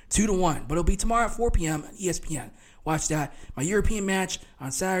game 2-1. But it'll be tomorrow at 4 p.m. at ESPN. Watch that. My European match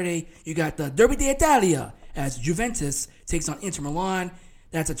on Saturday, you got the Derby d'Italia as Juventus takes on Inter Milan.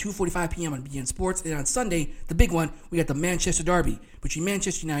 That's at 2:45 p.m. on BN Sports. And on Sunday, the big one, we got the Manchester Derby between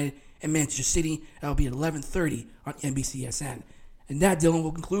Manchester United and Manchester City. That'll be at 11:30 on NBCSN. And that, Dylan,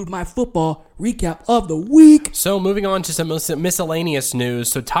 will conclude my football recap of the week. So moving on to some miscellaneous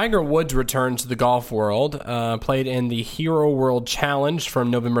news. So Tiger Woods returned to the golf world, played in the Hero World Challenge from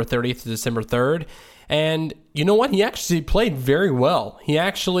November 30th to December 3rd. And you know what? He actually played very well.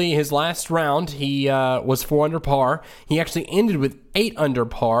 His last round, he was 4 under par. He actually ended with 8 under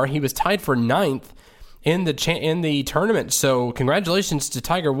par. He was tied for 9th in the tournament. So congratulations to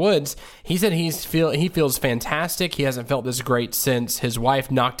Tiger Woods. He said he feels fantastic. He hasn't felt this great since his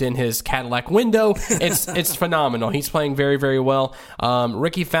wife knocked in his Cadillac window. It's phenomenal. He's playing very, very well.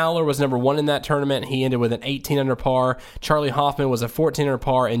 Ricky Fowler was number 1 in that tournament. He ended with an 18 under par. Charlie Hoffman was a 14 under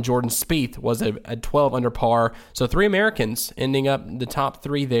par, and Jordan Spieth was a 12 under par. So 3 Americans ending up the top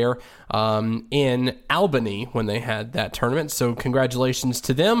 3 there in Albany when they had that tournament. So congratulations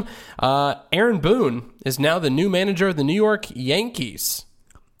to them. Aaron Boone is now the new manager of the New York Yankees.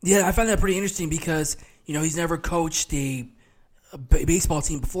 Yeah, I find that pretty interesting because, he's never coached a baseball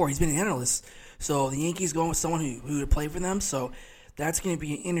team before. He's been an analyst. So the Yankees going with someone who would play for them. So that's going to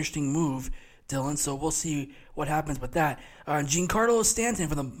be an interesting move, Dylan. So we'll see what happens with that. Giancarlo Stanton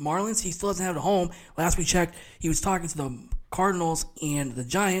for the Marlins. He still doesn't have a home. Last we checked, he was talking to the Cardinals and the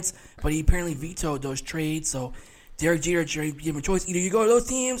Giants, but he apparently vetoed those trades. So Derek Jeter gave him a choice. Either you go to those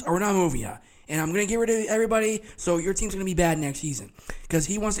teams or we're not moving you. And I'm going to get rid of everybody, so your team's going to be bad next season. Because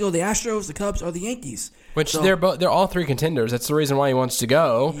he wants to go to the Astros, the Cubs, or the Yankees. Which they're all 3 contenders. That's the reason why he wants to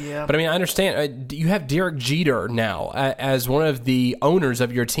go. Yeah. But I understand. You have Derek Jeter now as one of the owners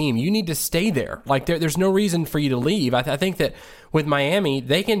of your team. You need to stay there. Like there's no reason for you to leave. I think that with Miami,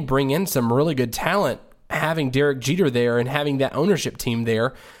 they can bring in some really good talent having Derek Jeter there and having that ownership team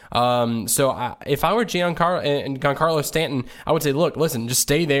there. So if I were Giancarlo Stanton, I would say, look, listen, just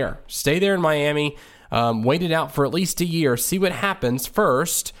stay there. Stay there in Miami. Wait it out for at least a year. See what happens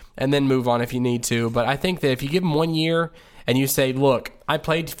first, and then move on if you need to. But I think that if you give him 1 year and you say, look, I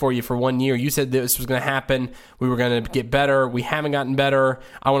played for you for 1 year. You said this was going to happen. We were going to get better. We haven't gotten better.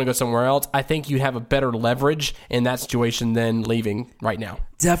 I want to go somewhere else. I think you'd have a better leverage in that situation than leaving right now.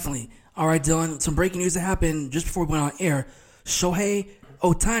 Definitely. All right, Dylan, some breaking news that happened just before we went on air. Shohei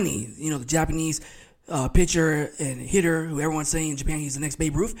Ohtani, the Japanese pitcher and hitter who everyone's saying in Japan he's the next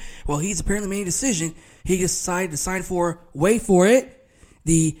Babe Ruth. Well, he's apparently made a decision. He decided to sign for, wait for it,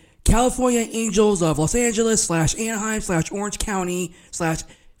 the California Angels of Los Angeles / Anaheim / Orange County /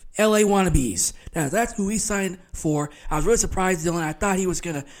 LA Wannabes. Now, that's who he signed for. I was really surprised, Dylan. I thought he was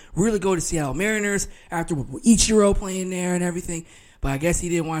going to really go to Seattle Mariners after Ichiro playing there and everything. But I guess he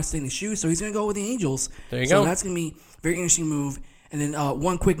didn't want to stay in the shoes, so he's going to go with the Angels. There you go. So that's going to be a very interesting move. And then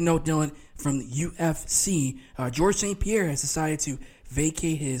one quick note, Dylan, from the UFC. George St. Pierre has decided to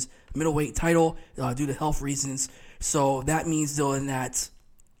vacate his middleweight title due to health reasons. So that means, Dylan, that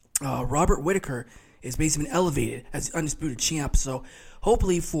Robert Whittaker is basically been elevated as the undisputed champ. So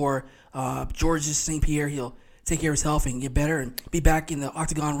hopefully for George St. Pierre, he'll take care of his health and get better and be back in the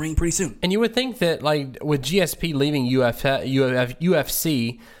octagon ring pretty soon. And you would think that, like, with GSP leaving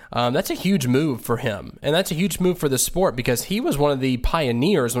UFC, that's a huge move for him. And that's a huge move for the sport because he was one of the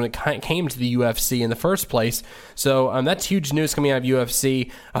pioneers when it came to the UFC in the first place. So that's huge news coming out of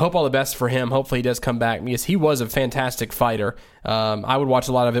UFC. I hope all the best for him. Hopefully he does come back because he was a fantastic fighter. I would watch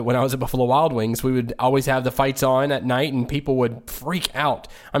a lot of it when I was at Buffalo Wild Wings. We would always have the fights on at night and people would freak out.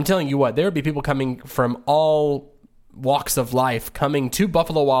 I'm telling you what, there would be people coming from all walks of life coming to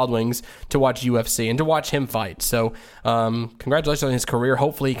Buffalo Wild Wings to watch UFC and to watch him fight. So congratulations on his career.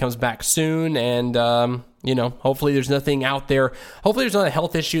 Hopefully he comes back soon and hopefully there's nothing out there. Hopefully there's not a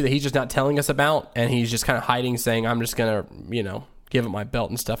health issue that he's just not telling us about and he's just kind of hiding, saying I'm just gonna give him my belt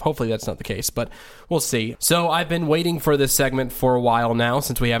and stuff. Hopefully that's not the case, but we'll see. So I've been waiting for this segment for a while now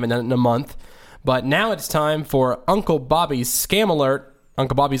since we haven't done it in a month, but now it's time for Uncle Bobby's Scam Alert.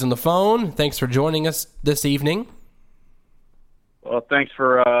 Uncle Bobby's on the phone. Thanks for joining us this evening. Well, thanks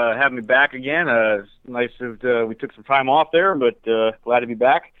for having me back again. It's nice that we took some time off there, but glad to be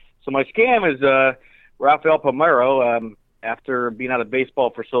back. So my scam is Rafael Palmeiro. After being out of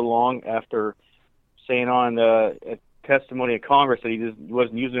baseball for so long, after saying on a testimony at Congress that he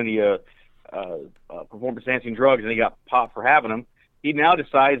wasn't using any performance-enhancing drugs and he got popped for having them, he now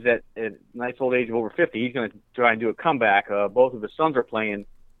decides that at a nice old age of over 50, he's going to try and do a comeback. Both of his sons are playing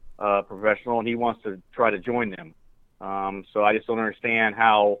professional, and he wants to try to join them. So I just don't understand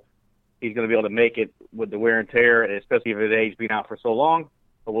how he's going to be able to make it with the wear and tear, especially at his age being out for so long.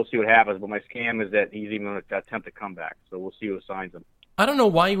 But we'll see what happens. But my scam is that he's even going to attempt to come back. So we'll see who signs him. I don't know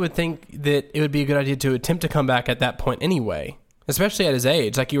why you would think that it would be a good idea to attempt to come back at that point anyway, especially at his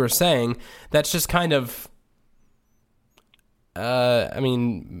age. Like you were saying, that's just kind of,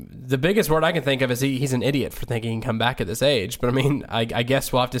 the biggest word I can think of is he's an idiot for thinking he can come back at this age. But I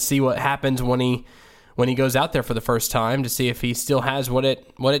guess we'll have to see what happens when he goes out there for the first time to see if he still has what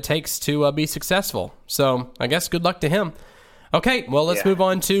it takes to be successful. So I guess good luck to him. Okay, well, let's move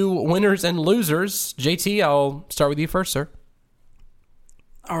on to winners and losers. JT, I'll start with you first, sir.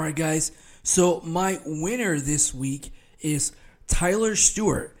 All right, guys. So my winner this week is Tyler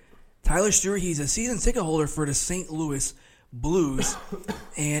Stewart. Tyler Stewart, he's a season ticket holder for the St. Louis Blues,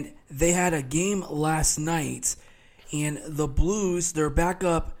 and they had a game last night, and the Blues, their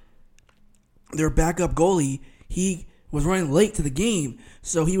backup goalie, he was running late to the game,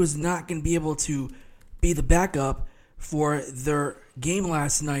 so he was not going to be able to be the backup for their game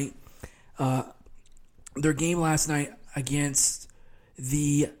last night. Against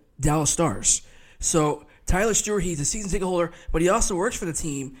the Dallas Stars. So Tyler Stewart, he's a season ticket holder, but he also works for the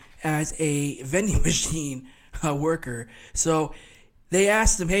team as a vending machine worker. So they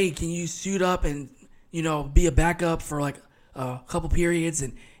asked him, hey, can you suit up and, be a backup for like a couple periods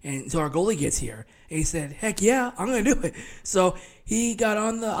and until our goalie gets here? And he said, heck yeah, I'm going to do it. So he got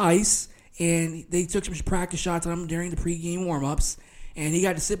on the ice and they took some practice shots on him during the pregame warm-ups, and he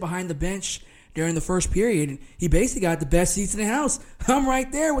got to sit behind the bench during the first period, and he basically got the best seats in the house. I'm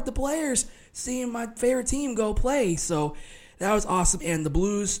right there with the players, seeing my favorite team go play. So that was awesome. And the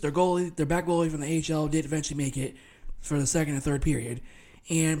Blues, their back goalie from the AHL, did eventually make it for the second and third period.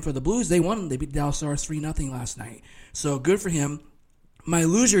 And for the Blues, they won. They beat the Dallas Stars 3-0 last night. So good for him. My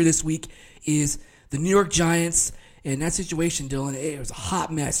loser this week is the New York Giants. In that situation, Dylan, it was a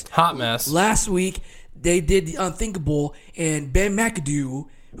hot mess. Hot mess. Last week, they did the unthinkable, and Ben McAdoo,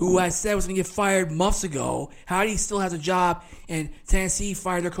 who I said was going to get fired months ago, how he still has a job, and Tennessee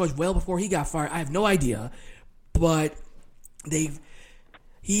fired their coach well before he got fired. I have no idea. But he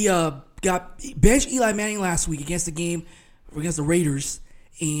got benched Eli Manning last week against the Raiders,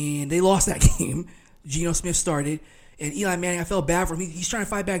 and they lost that game. Geno Smith started, and Eli Manning, I felt bad for him. He's trying to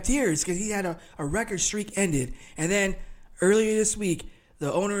fight back tears because he had a record streak ended. And then earlier this week,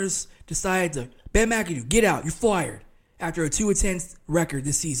 the owners decided to, Ben McAdoo, get out, you're fired, after a 2-10 record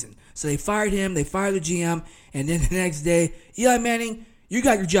this season. So they fired him, they fired the GM, and then the next day, Eli Manning, you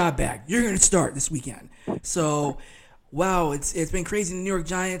got your job back. You're going to start this weekend. So, wow, it's been crazy in the New York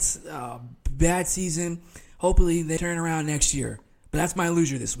Giants. Bad season. Hopefully they turn around next year. But that's my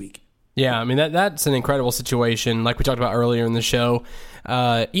loser this week. Yeah, I mean, that's an incredible situation. Like we talked about earlier in the show,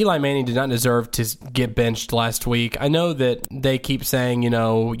 Eli Manning did not deserve to get benched last week. I know that they keep saying,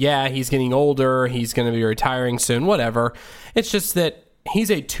 yeah, he's getting older, he's going to be retiring soon, whatever. It's just that he's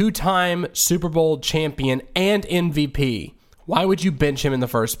a 2-time Super Bowl champion and MVP. Why would you bench him in the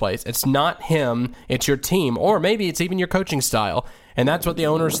first place? It's not him, it's your team, or maybe it's even your coaching style. And that's what the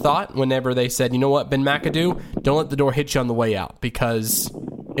owners thought whenever they said, you know what, Ben McAdoo, don't let the door hit you on the way out, because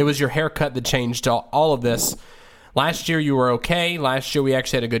it was your haircut that changed all of this. Last year you were okay. Last year we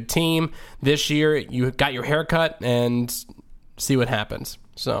actually had a good team. This year you got your haircut, and see what happens.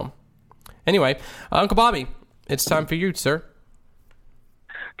 So, anyway, Uncle Bobby, it's time for you, sir.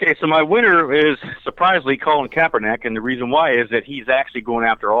 Okay, so my winner is surprisingly Colin Kaepernick, and the reason why is that he's actually going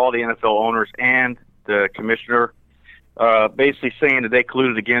after all the NFL owners and the commissioner, basically saying that they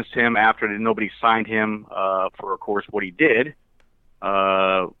colluded against him after nobody signed him for, of course, what he did.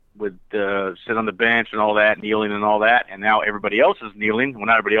 With sit on the bench and all that, kneeling and all that, and now everybody else is kneeling. Well,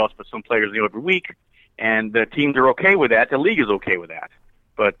 not everybody else, but some players kneel every week, and the teams are okay with that. The league is okay with that,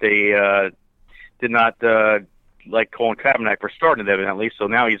 but they did not like Colin Kaepernick for starting it, evidently. So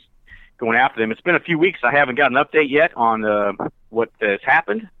now he's going after them. It's been a few weeks. I haven't got an update yet on what has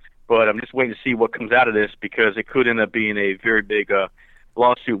happened, but I'm just waiting to see what comes out of this, because it could end up being a very big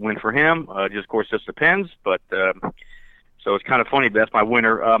lawsuit win for him. Of course, just depends, but. So it's kind of funny, but that's my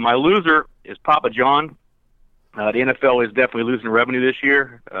winner. My loser is Papa John. The NFL is definitely losing revenue this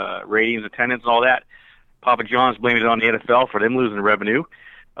year, ratings, attendance, and all that. Papa John's blaming it on the NFL for them losing revenue.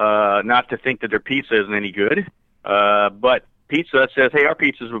 Not to think that their pizza isn't any good, but pizza says, hey, our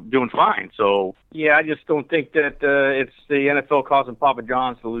pizza's doing fine. So, yeah, I just don't think that it's the NFL causing Papa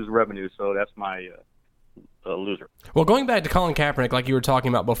John's to lose revenue, so that's my loser. Well, going back to Colin Kaepernick, like you were talking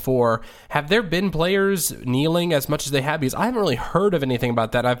about before, have there been players kneeling as much as they have? Because I haven't really heard of anything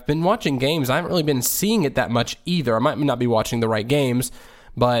about that. I've been watching games. I haven't really been seeing it that much either. I might not be watching the right games,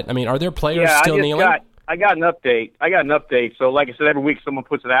 but, I mean, are there players still kneeling? I got an update. So, like I said, every week someone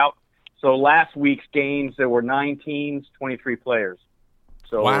puts it out. So, last week's games, there were 9 teams, 23 players.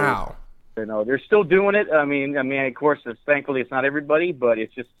 So, wow. They're still doing it. I mean, of course, thankfully it's not everybody, but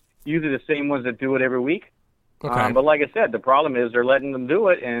it's just usually the same ones that do it every week. Okay. But like I said, the problem is they're letting them do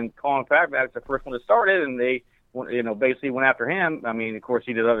it, and Colin Kaepernick's the first one to start it, and they, basically went after him. I mean, of course,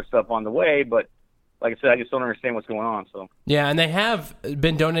 he did other stuff on the way, but like I said, I just don't understand what's going on. So yeah, and they have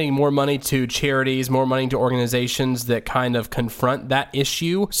been donating more money to charities, more money to organizations that kind of confront that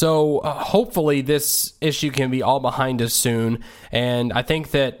issue. So hopefully this issue can be all behind us soon, and I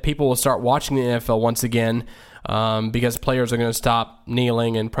think that people will start watching the NFL once again. because players are going to stop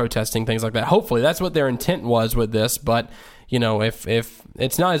kneeling and protesting, things like that. Hopefully, that's what their intent was with this, but if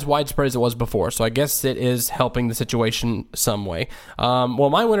it's not as widespread as it was before, so I guess it is helping the situation some way. Well,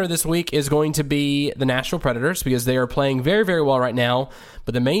 my winner this week is going to be the Nashville Predators because they are playing very, very well right now,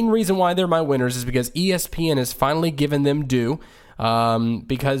 but the main reason why they're my winners is because ESPN has finally given them due,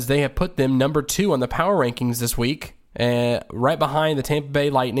 because they have put them number 2 on the power rankings this week, right behind the Tampa Bay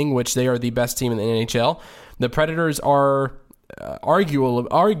Lightning, which they are the best team in the NHL. The Predators are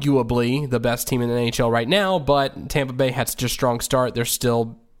arguably the best team in the NHL right now, but Tampa Bay had such a strong start. They're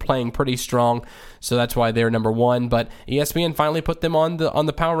still playing pretty strong, so that's why they're number 1. But ESPN finally put them on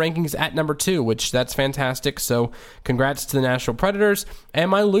the power rankings at number 2, which that's fantastic. So congrats to the Nashville Predators.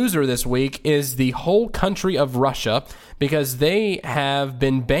 And my loser this week is the whole country of Russia, because they have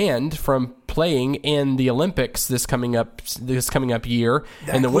been banned from playing in the Olympics this coming up year,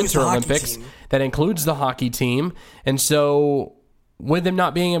 in the Winter Olympics. That includes the hockey team. And so with them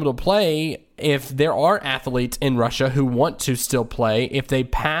not being able to play, if there are athletes in Russia who want to still play, if they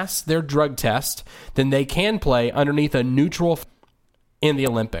pass their drug test, then they can play underneath a neutral in the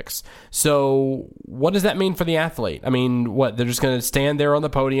Olympics. So what does that mean for the athlete? I mean, what, they're just going to stand there on the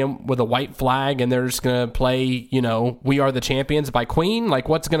podium with a white flag and they're just going to play, We Are the Champions by Queen? Like,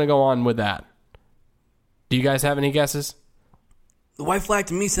 what's going to go on with that? Do you guys have any guesses? The white flag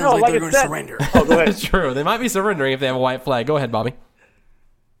to me sounds like they're going to surrender. Oh, go ahead. It's true. They might be surrendering if they have a white flag. Go ahead, Bobby.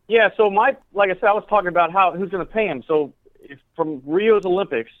 Yeah, so like I said, I was talking about who's going to pay him. So from Rio's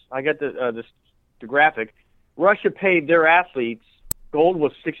Olympics, I got the graphic. Russia paid their athletes. Gold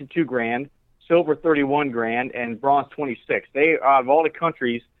was $62,000, silver $31,000, and bronze $26,000. They, out of all the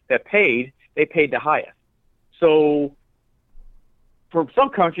countries that paid, they paid the highest. So for some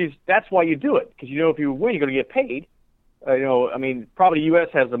countries, that's why you do it, because if you win, you're going to get paid. Probably the U.S.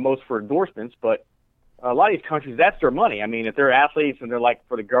 has the most for endorsements, but a lot of these countries, that's their money. I mean, if they're athletes and they're like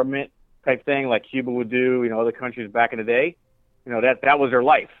for the government type thing, like Cuba would do, other countries back in the day, that was their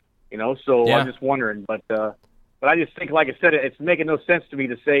life, So yeah. I'm just wondering, but I just think, like I said, it's making no sense to me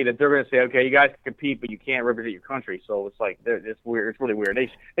to say that they're going to say, okay, you guys can compete, but you can't represent your country. So it's like it's weird. It's really weird.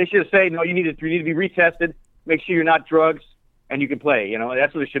 They should say, no, you need to be retested, make sure you're not drugs, and you can play.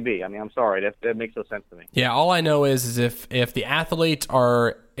 That's what it should be. I mean, I'm sorry, that makes no sense to me. Yeah, all I know is if the athletes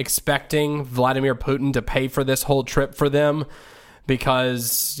are expecting Vladimir Putin to pay for this whole trip for them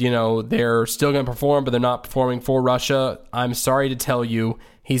because, they're still going to perform, but they're not performing for Russia, I'm sorry to tell you,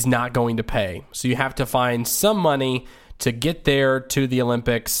 he's not going to pay. So you have to find some money to get there to the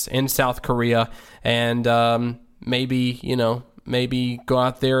Olympics in South Korea and maybe go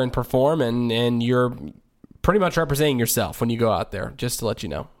out there and perform and you're pretty much representing yourself when you go out there, just to let you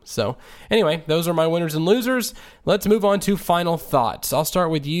know. So anyway, those are my winners and losers. Let's move on to final thoughts. I'll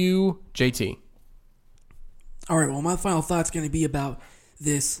start with you, JT. All right, well, my final thought's going to be about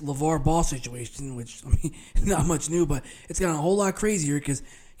this LeVar Ball situation, which, not much new, but it's gotten a whole lot crazier because, in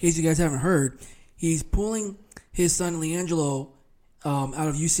case you guys haven't heard, he's pulling his son LiAngelo out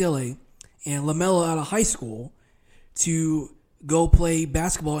of UCLA and LaMelo out of high school to go play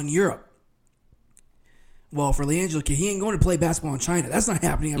basketball in Europe. Well, for LiAngelo, he ain't going to play basketball in China. That's not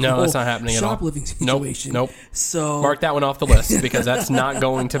happening. No, that's not happening at all. Shoplifting situation. Nope. So mark that one off the list because that's not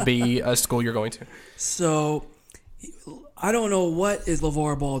going to be a school you're going to. So I don't know what is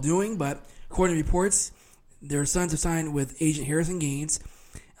LeVar Ball doing, but according to reports, their sons have signed with agent Harrison Gaines,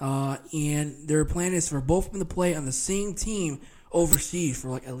 and their plan is for both of them to play on the same team overseas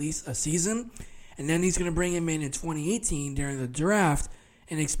for at least a season, and then he's going to bring him in 2018 during the draft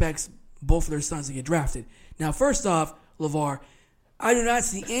and expects both of their sons to get drafted. Now, first off, LeVar, I do not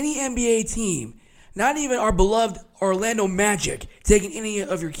see any NBA team, not even our beloved Orlando Magic, taking any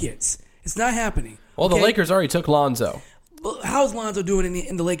of your kids. It's not happening. Well, the Lakers already took Lonzo. How's Lonzo doing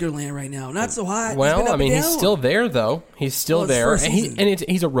in the Laker land right now? Not so hot. Well, he's still there, though. He's still there. And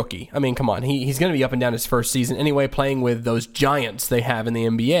he's a rookie. I mean, come on. He's going to be up and down his first season anyway, playing with those giants they have in the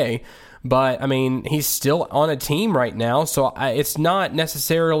NBA. But, he's still on a team right now, so it's not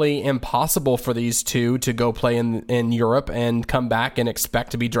necessarily impossible for these two to go play in Europe and come back and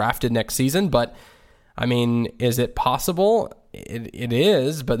expect to be drafted next season. But, is it possible? It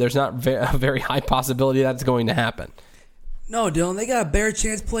is, but there's not a very high possibility that's going to happen. No, Dylan, they got a better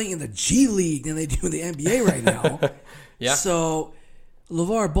chance playing in the G League than they do in the NBA right now. Yeah. So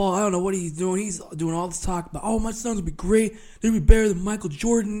LeVar Ball, I don't know what he's doing. He's doing all this talk about, my sons will be great. They'll be better than Michael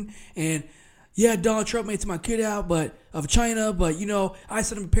Jordan. And, yeah, Donald Trump made my kid out of China, but, I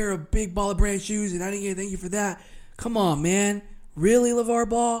sent him a pair of big baller brand shoes, and I didn't get thank you for that. Come on, man. Really, LeVar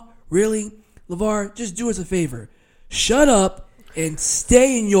Ball? Really? LeVar, just do us a favor. Shut up and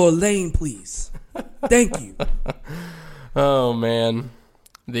stay in your lane, please. Thank you. Oh, man.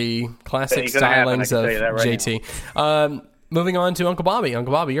 The classic stylings of JT. Moving on to Uncle Bobby.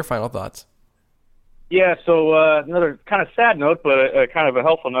 Uncle Bobby, your final thoughts. Yeah, so another kind of sad note, but kind of a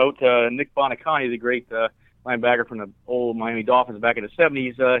helpful note. Nick Buoniconti, the great linebacker from the old Miami Dolphins back in the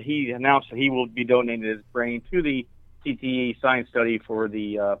 70s, he announced that he will be donating his brain to the CTE science study for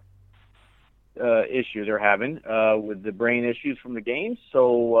the issue they're having with the brain issues from the games.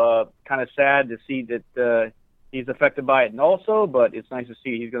 So kind of sad to see that he's affected by it and also, but it's nice to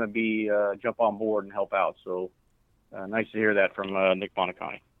see he's going to be jump on board and help out. So nice to hear that from Nick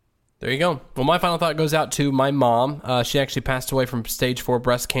Buoniconti. There you go. Well, my final thought goes out to my mom. She actually passed away from stage 4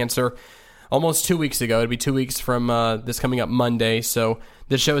 breast cancer almost 2 weeks ago. It'll be 2 weeks from this coming up Monday. So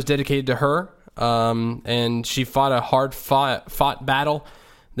this show is dedicated to her. And she fought a hard-fought battle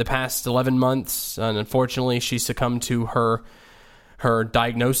the past 11 months. And unfortunately, she succumbed to her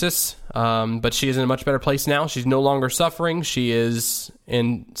diagnosis. But she is in a much better place now. She's no longer suffering. She is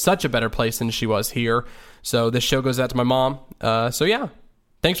in such a better place than she was here. So this show goes out to my mom. So yeah.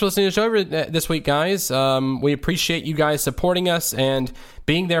 Thanks for listening to the show this week, guys. We appreciate you guys supporting us and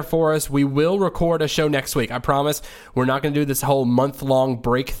being there for us. We will record a show next week. I promise. We're not going to do this whole month-long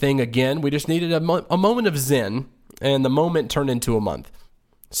break thing again. We just needed a moment of zen, and the moment turned into a month.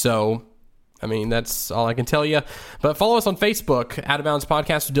 So, I mean, that's all I can tell you. But follow us on Facebook, Out of Bounds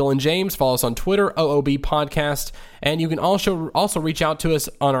Podcast with Dylan James. Follow us on Twitter, OOB Podcast. And you can also reach out to us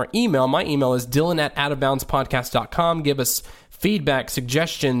on our email. My email is dylan@outofboundspodcast.com. Give us feedback,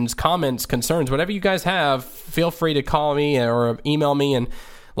 suggestions, comments, concerns, whatever you guys have. Feel free to call me or email me and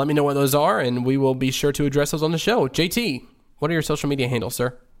let me know what those are, and we will be sure to address those on the show. JT, what are your social media handles,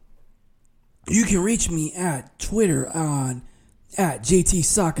 sir? You can reach me at Twitter on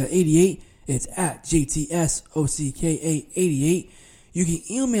 @JTSocka88. It's at JTSOCKA88. You can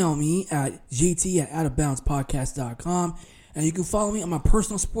email me at jt@outofboundspodcast.com, and you can follow me on my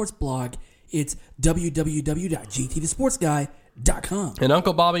personal sports blog. It's www.jtthesportsguy.com. And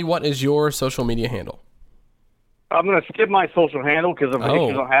Uncle Bobby, what is your social media handle? I'm going to skip my social handle because of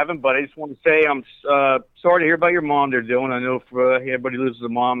issues I'm having, but I just want to say I'm sorry to hear about your mom they're doing. I know if everybody loses a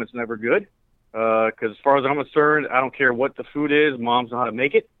mom, it's never good. Because as far as I'm concerned, I don't care what the food is. Moms know how to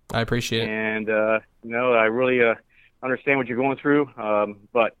make it. I appreciate it. And, I really understand what you're going through. But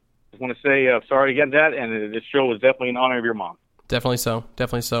I just want to say sorry to get that, and this show was definitely in honor of your mom. Definitely so.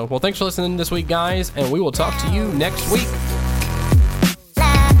 Definitely so. Well, thanks for listening this week, guys, and we will talk to you next week.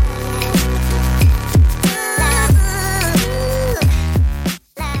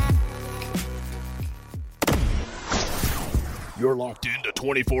 You're locked into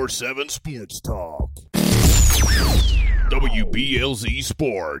 24/7 Sports Talk. WBLZ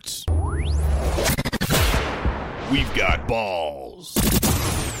Sports. We've got balls.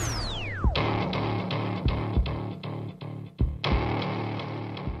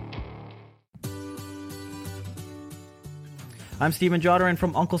 I'm Steven Jodderin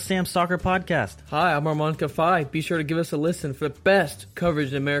from Uncle Sam's Soccer Podcast. Hi, I'm Armand Kafai. Be sure to give us a listen for the best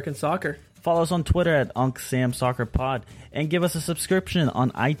coverage in American soccer. Follow us on Twitter at Unc Sam Soccer Pod and give us a subscription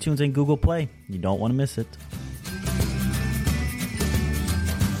on iTunes and Google Play. You don't want to miss it.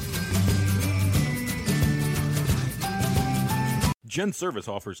 Gen Service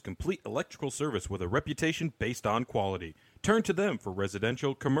offers complete electrical service with a reputation based on quality. Turn to them for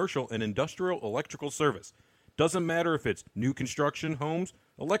residential, commercial, and industrial electrical service. Doesn't matter if it's new construction homes,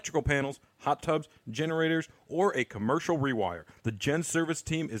 electrical panels, hot tubs, generators, or a commercial rewire. The Gen Service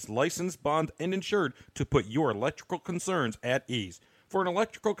team is licensed, bond, and insured to put your electrical concerns at ease. For an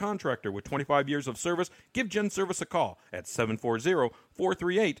electrical contractor with 25 years of service, give Gen Service a call at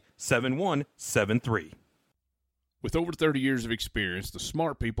 740-438-7173. With over 30 years of experience, the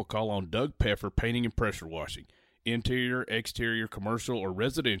smart people call on Doug Peffer Painting and Pressure Washing. Interior, exterior, commercial, or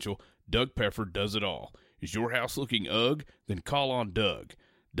residential, Doug Peffer does it all. Is your house looking ugh? Then call on Doug.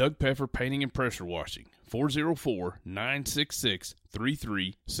 Doug Peffer Painting and Pressure Washing,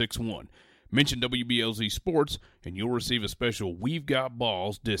 404-966-3361. Mention WBLZ Sports, and you'll receive a special We've Got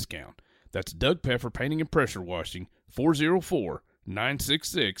Balls discount. That's Doug Peffer Painting and Pressure Washing,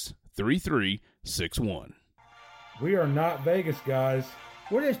 404-966-3361. We are not Vegas, guys.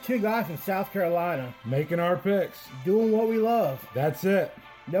 We're just two guys from South Carolina. Making our picks. Doing what we love. That's it.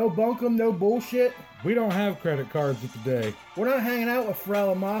 No bunkum, no bullshit. We don't have credit cards of today. We're not hanging out with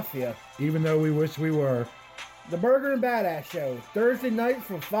Frella Mafia. Even though we wish we were. The Burger and Badass Show. Thursday night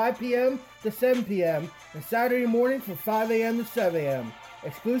from 5 p.m. to 7 p.m. and Saturday morning from 5 a.m. to 7 a.m.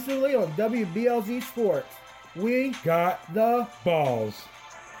 Exclusively on WBLZ Sports. We got the balls.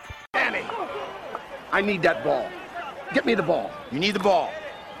 Danny, I need that ball. Get me the ball. You need the ball.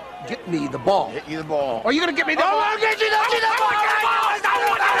 Get me the ball. Get you the ball. Are you going to get me the ball? I'll get you the ball.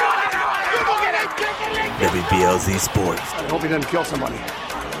 WBLZ Sports. I hope he doesn't kill somebody.